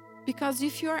 Because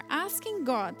if you are asking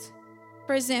God,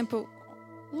 for example,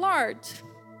 Lord,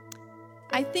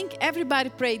 I think everybody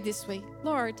prayed this way.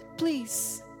 Lord,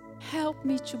 please help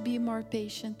me to be more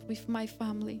patient with my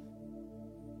family.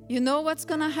 You know what's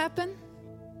going to happen?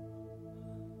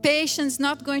 Patience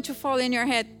not going to fall in your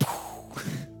head.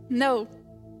 No.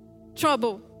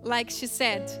 Trouble, like she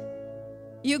said.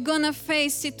 You're going to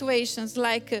face situations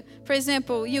like, for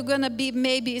example, you're going to be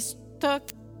maybe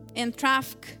stuck in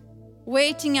traffic,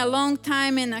 waiting a long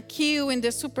time in a queue in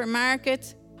the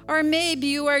supermarket, or maybe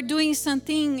you are doing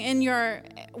something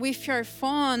with your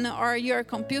phone or your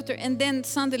computer, and then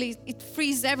suddenly it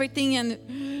freezes everything, and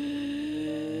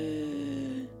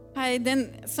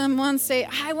then someone say,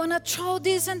 I want to throw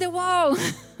this in the wall.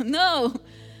 No,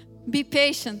 be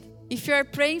patient. If you are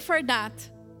praying for that,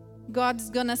 God's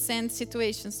gonna send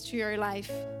situations to your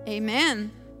life.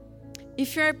 Amen.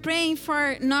 If you are praying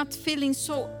for not feeling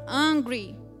so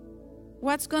angry,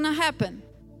 what's gonna happen?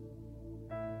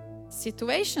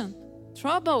 Situation,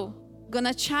 trouble,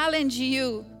 gonna challenge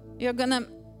you. You're gonna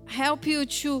help you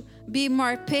to be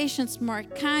more patient, more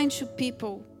kind to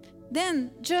people.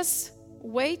 Then just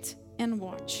wait and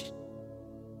watch.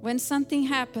 When something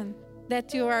happens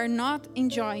that you are not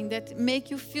enjoying, that make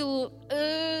you feel,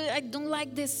 I don't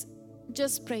like this,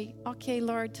 just pray. Okay,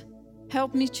 Lord,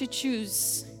 help me to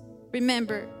choose.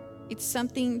 Remember, it's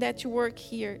something that you work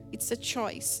here. It's a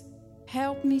choice.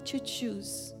 Help me to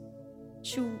choose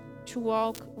to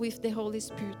walk with the Holy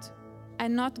Spirit.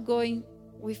 I'm not going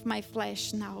with my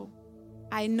flesh now.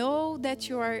 I know that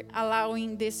you are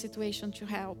allowing this situation to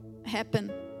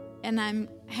happen, and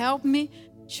help me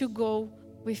to go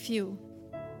with you,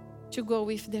 to go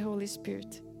with the Holy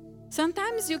Spirit.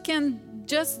 Sometimes you can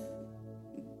just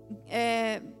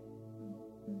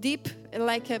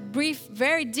breathe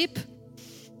very deep.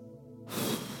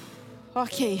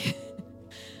 Okay,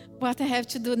 what I have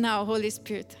to do now, Holy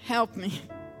Spirit, help me.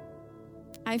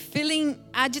 I'm feeling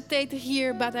agitated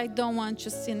here, but I don't want to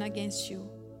sin against you.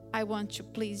 I want to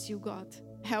please you, God.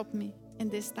 Help me in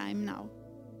this time now.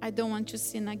 I don't want to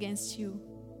sin against you.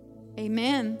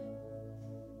 Amen.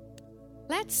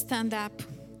 Let's stand up.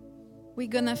 We're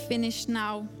going to finish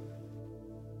now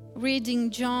reading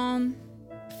John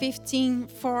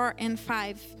 15:4 and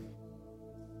 5.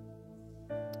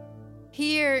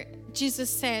 Here, Jesus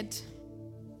said,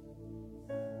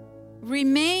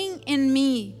 remain in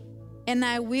me, and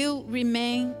I will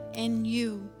remain in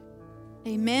you.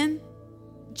 Amen.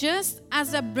 Just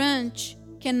as a branch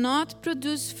cannot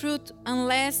produce fruit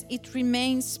unless it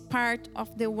remains part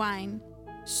of the vine,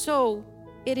 so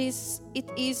it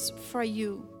is for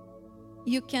you.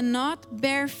 You cannot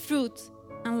bear fruit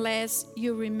unless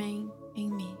you remain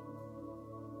in me.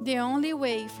 The only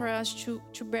way for us to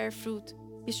bear fruit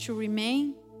is to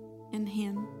remain in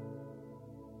Him.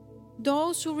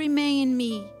 Those who remain in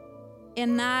me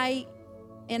and I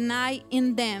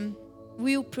in them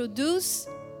will produce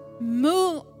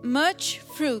much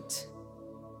fruit.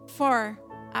 For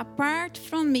apart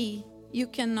from me, you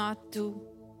cannot do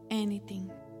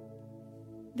anything.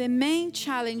 The main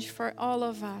challenge for all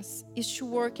of us is to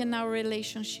work in our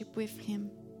relationship with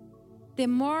Him. The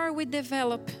more we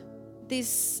develop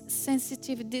this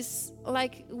sensitivity,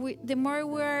 the more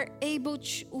we are able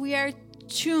to, we are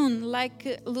tuned,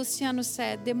 like Luciano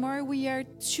said, the more we are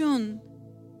tuned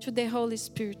to the Holy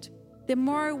Spirit, the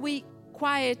more we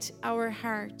quiet our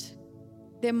heart,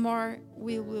 the more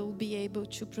we will be able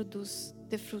to produce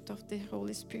the fruit of the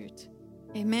Holy Spirit.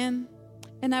 Amen.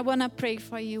 And I want to pray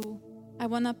for you. I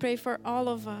want to pray for all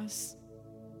of us.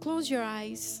 Close your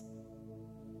eyes.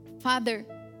 Father,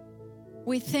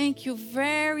 we thank you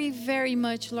very, very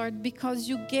much, Lord, because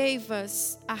you gave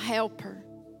us a helper,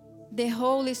 the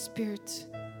Holy Spirit.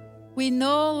 We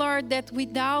know, Lord, that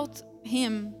without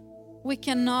Him, we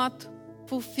cannot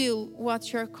fulfill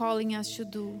what you're calling us to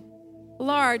do.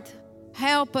 Lord,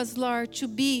 help us, Lord, to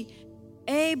be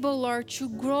able, Lord, to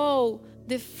grow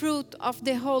the fruit of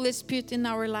the Holy Spirit in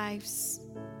our lives.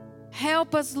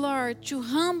 Help us, Lord, to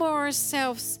humble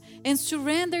ourselves and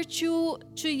surrender to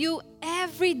you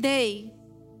every day.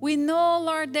 We know,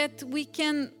 Lord, that we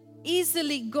can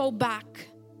easily go back,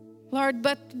 Lord,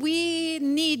 but we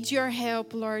need your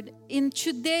help, Lord. And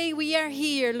today we are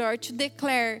here, Lord, to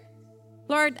declare,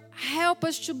 Lord, help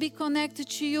us to be connected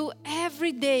to you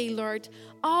every day, Lord.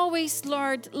 Always,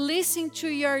 Lord, listen to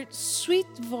your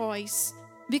sweet voice,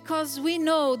 because we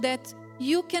know that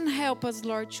you can help us,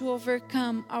 Lord, to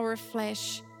overcome our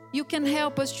flesh. You can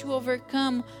help us to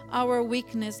overcome our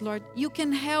weakness, Lord. You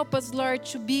can help us, Lord,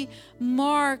 to be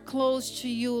more close to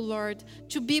you, Lord,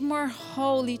 to be more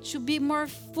holy, to be more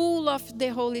full of the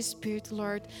Holy Spirit,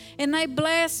 Lord. And I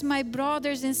bless my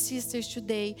brothers and sisters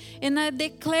today, and I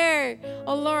declare,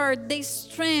 oh Lord, the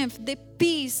strength, the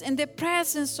peace, and the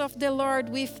presence of the Lord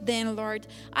with them, Lord.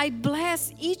 I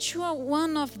bless each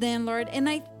one of them, Lord, and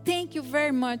I thank you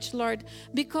very much, Lord,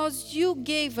 because you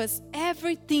gave us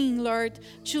everything, Lord,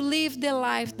 to live the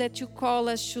life that you call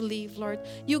us to live, Lord.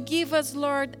 You give us,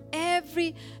 Lord,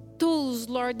 every tools,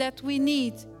 Lord, that we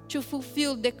need to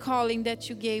fulfill the calling that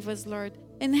you gave us, Lord.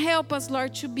 And help us,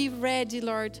 Lord, to be ready,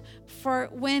 Lord, for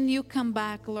when you come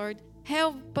back, Lord.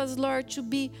 Help us, Lord, to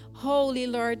be holy,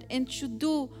 Lord, and to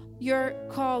do your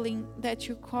calling that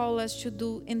you call us to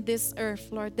do in this earth,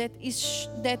 Lord, that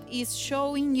is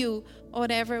showing you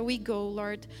wherever we go,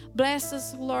 Lord. Bless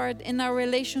us, Lord, in our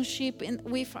relationship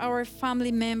with our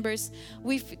family members,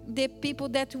 with the people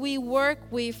that we work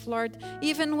with, Lord.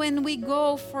 Even when we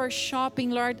go for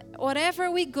shopping, Lord, wherever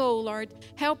we go, Lord,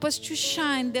 help us to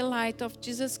shine the light of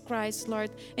Jesus Christ, Lord,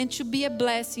 and to be a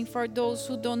blessing for those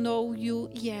who don't know you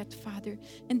yet, Father.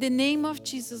 In the name of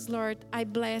Jesus, Lord, I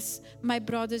bless my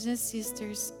brothers and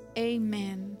sisters.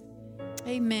 Amen.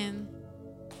 Amen.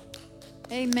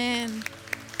 Amen.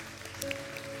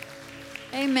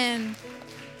 Amen.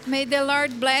 May the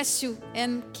Lord bless you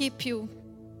and keep you.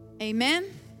 Amen.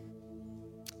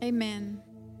 Amen.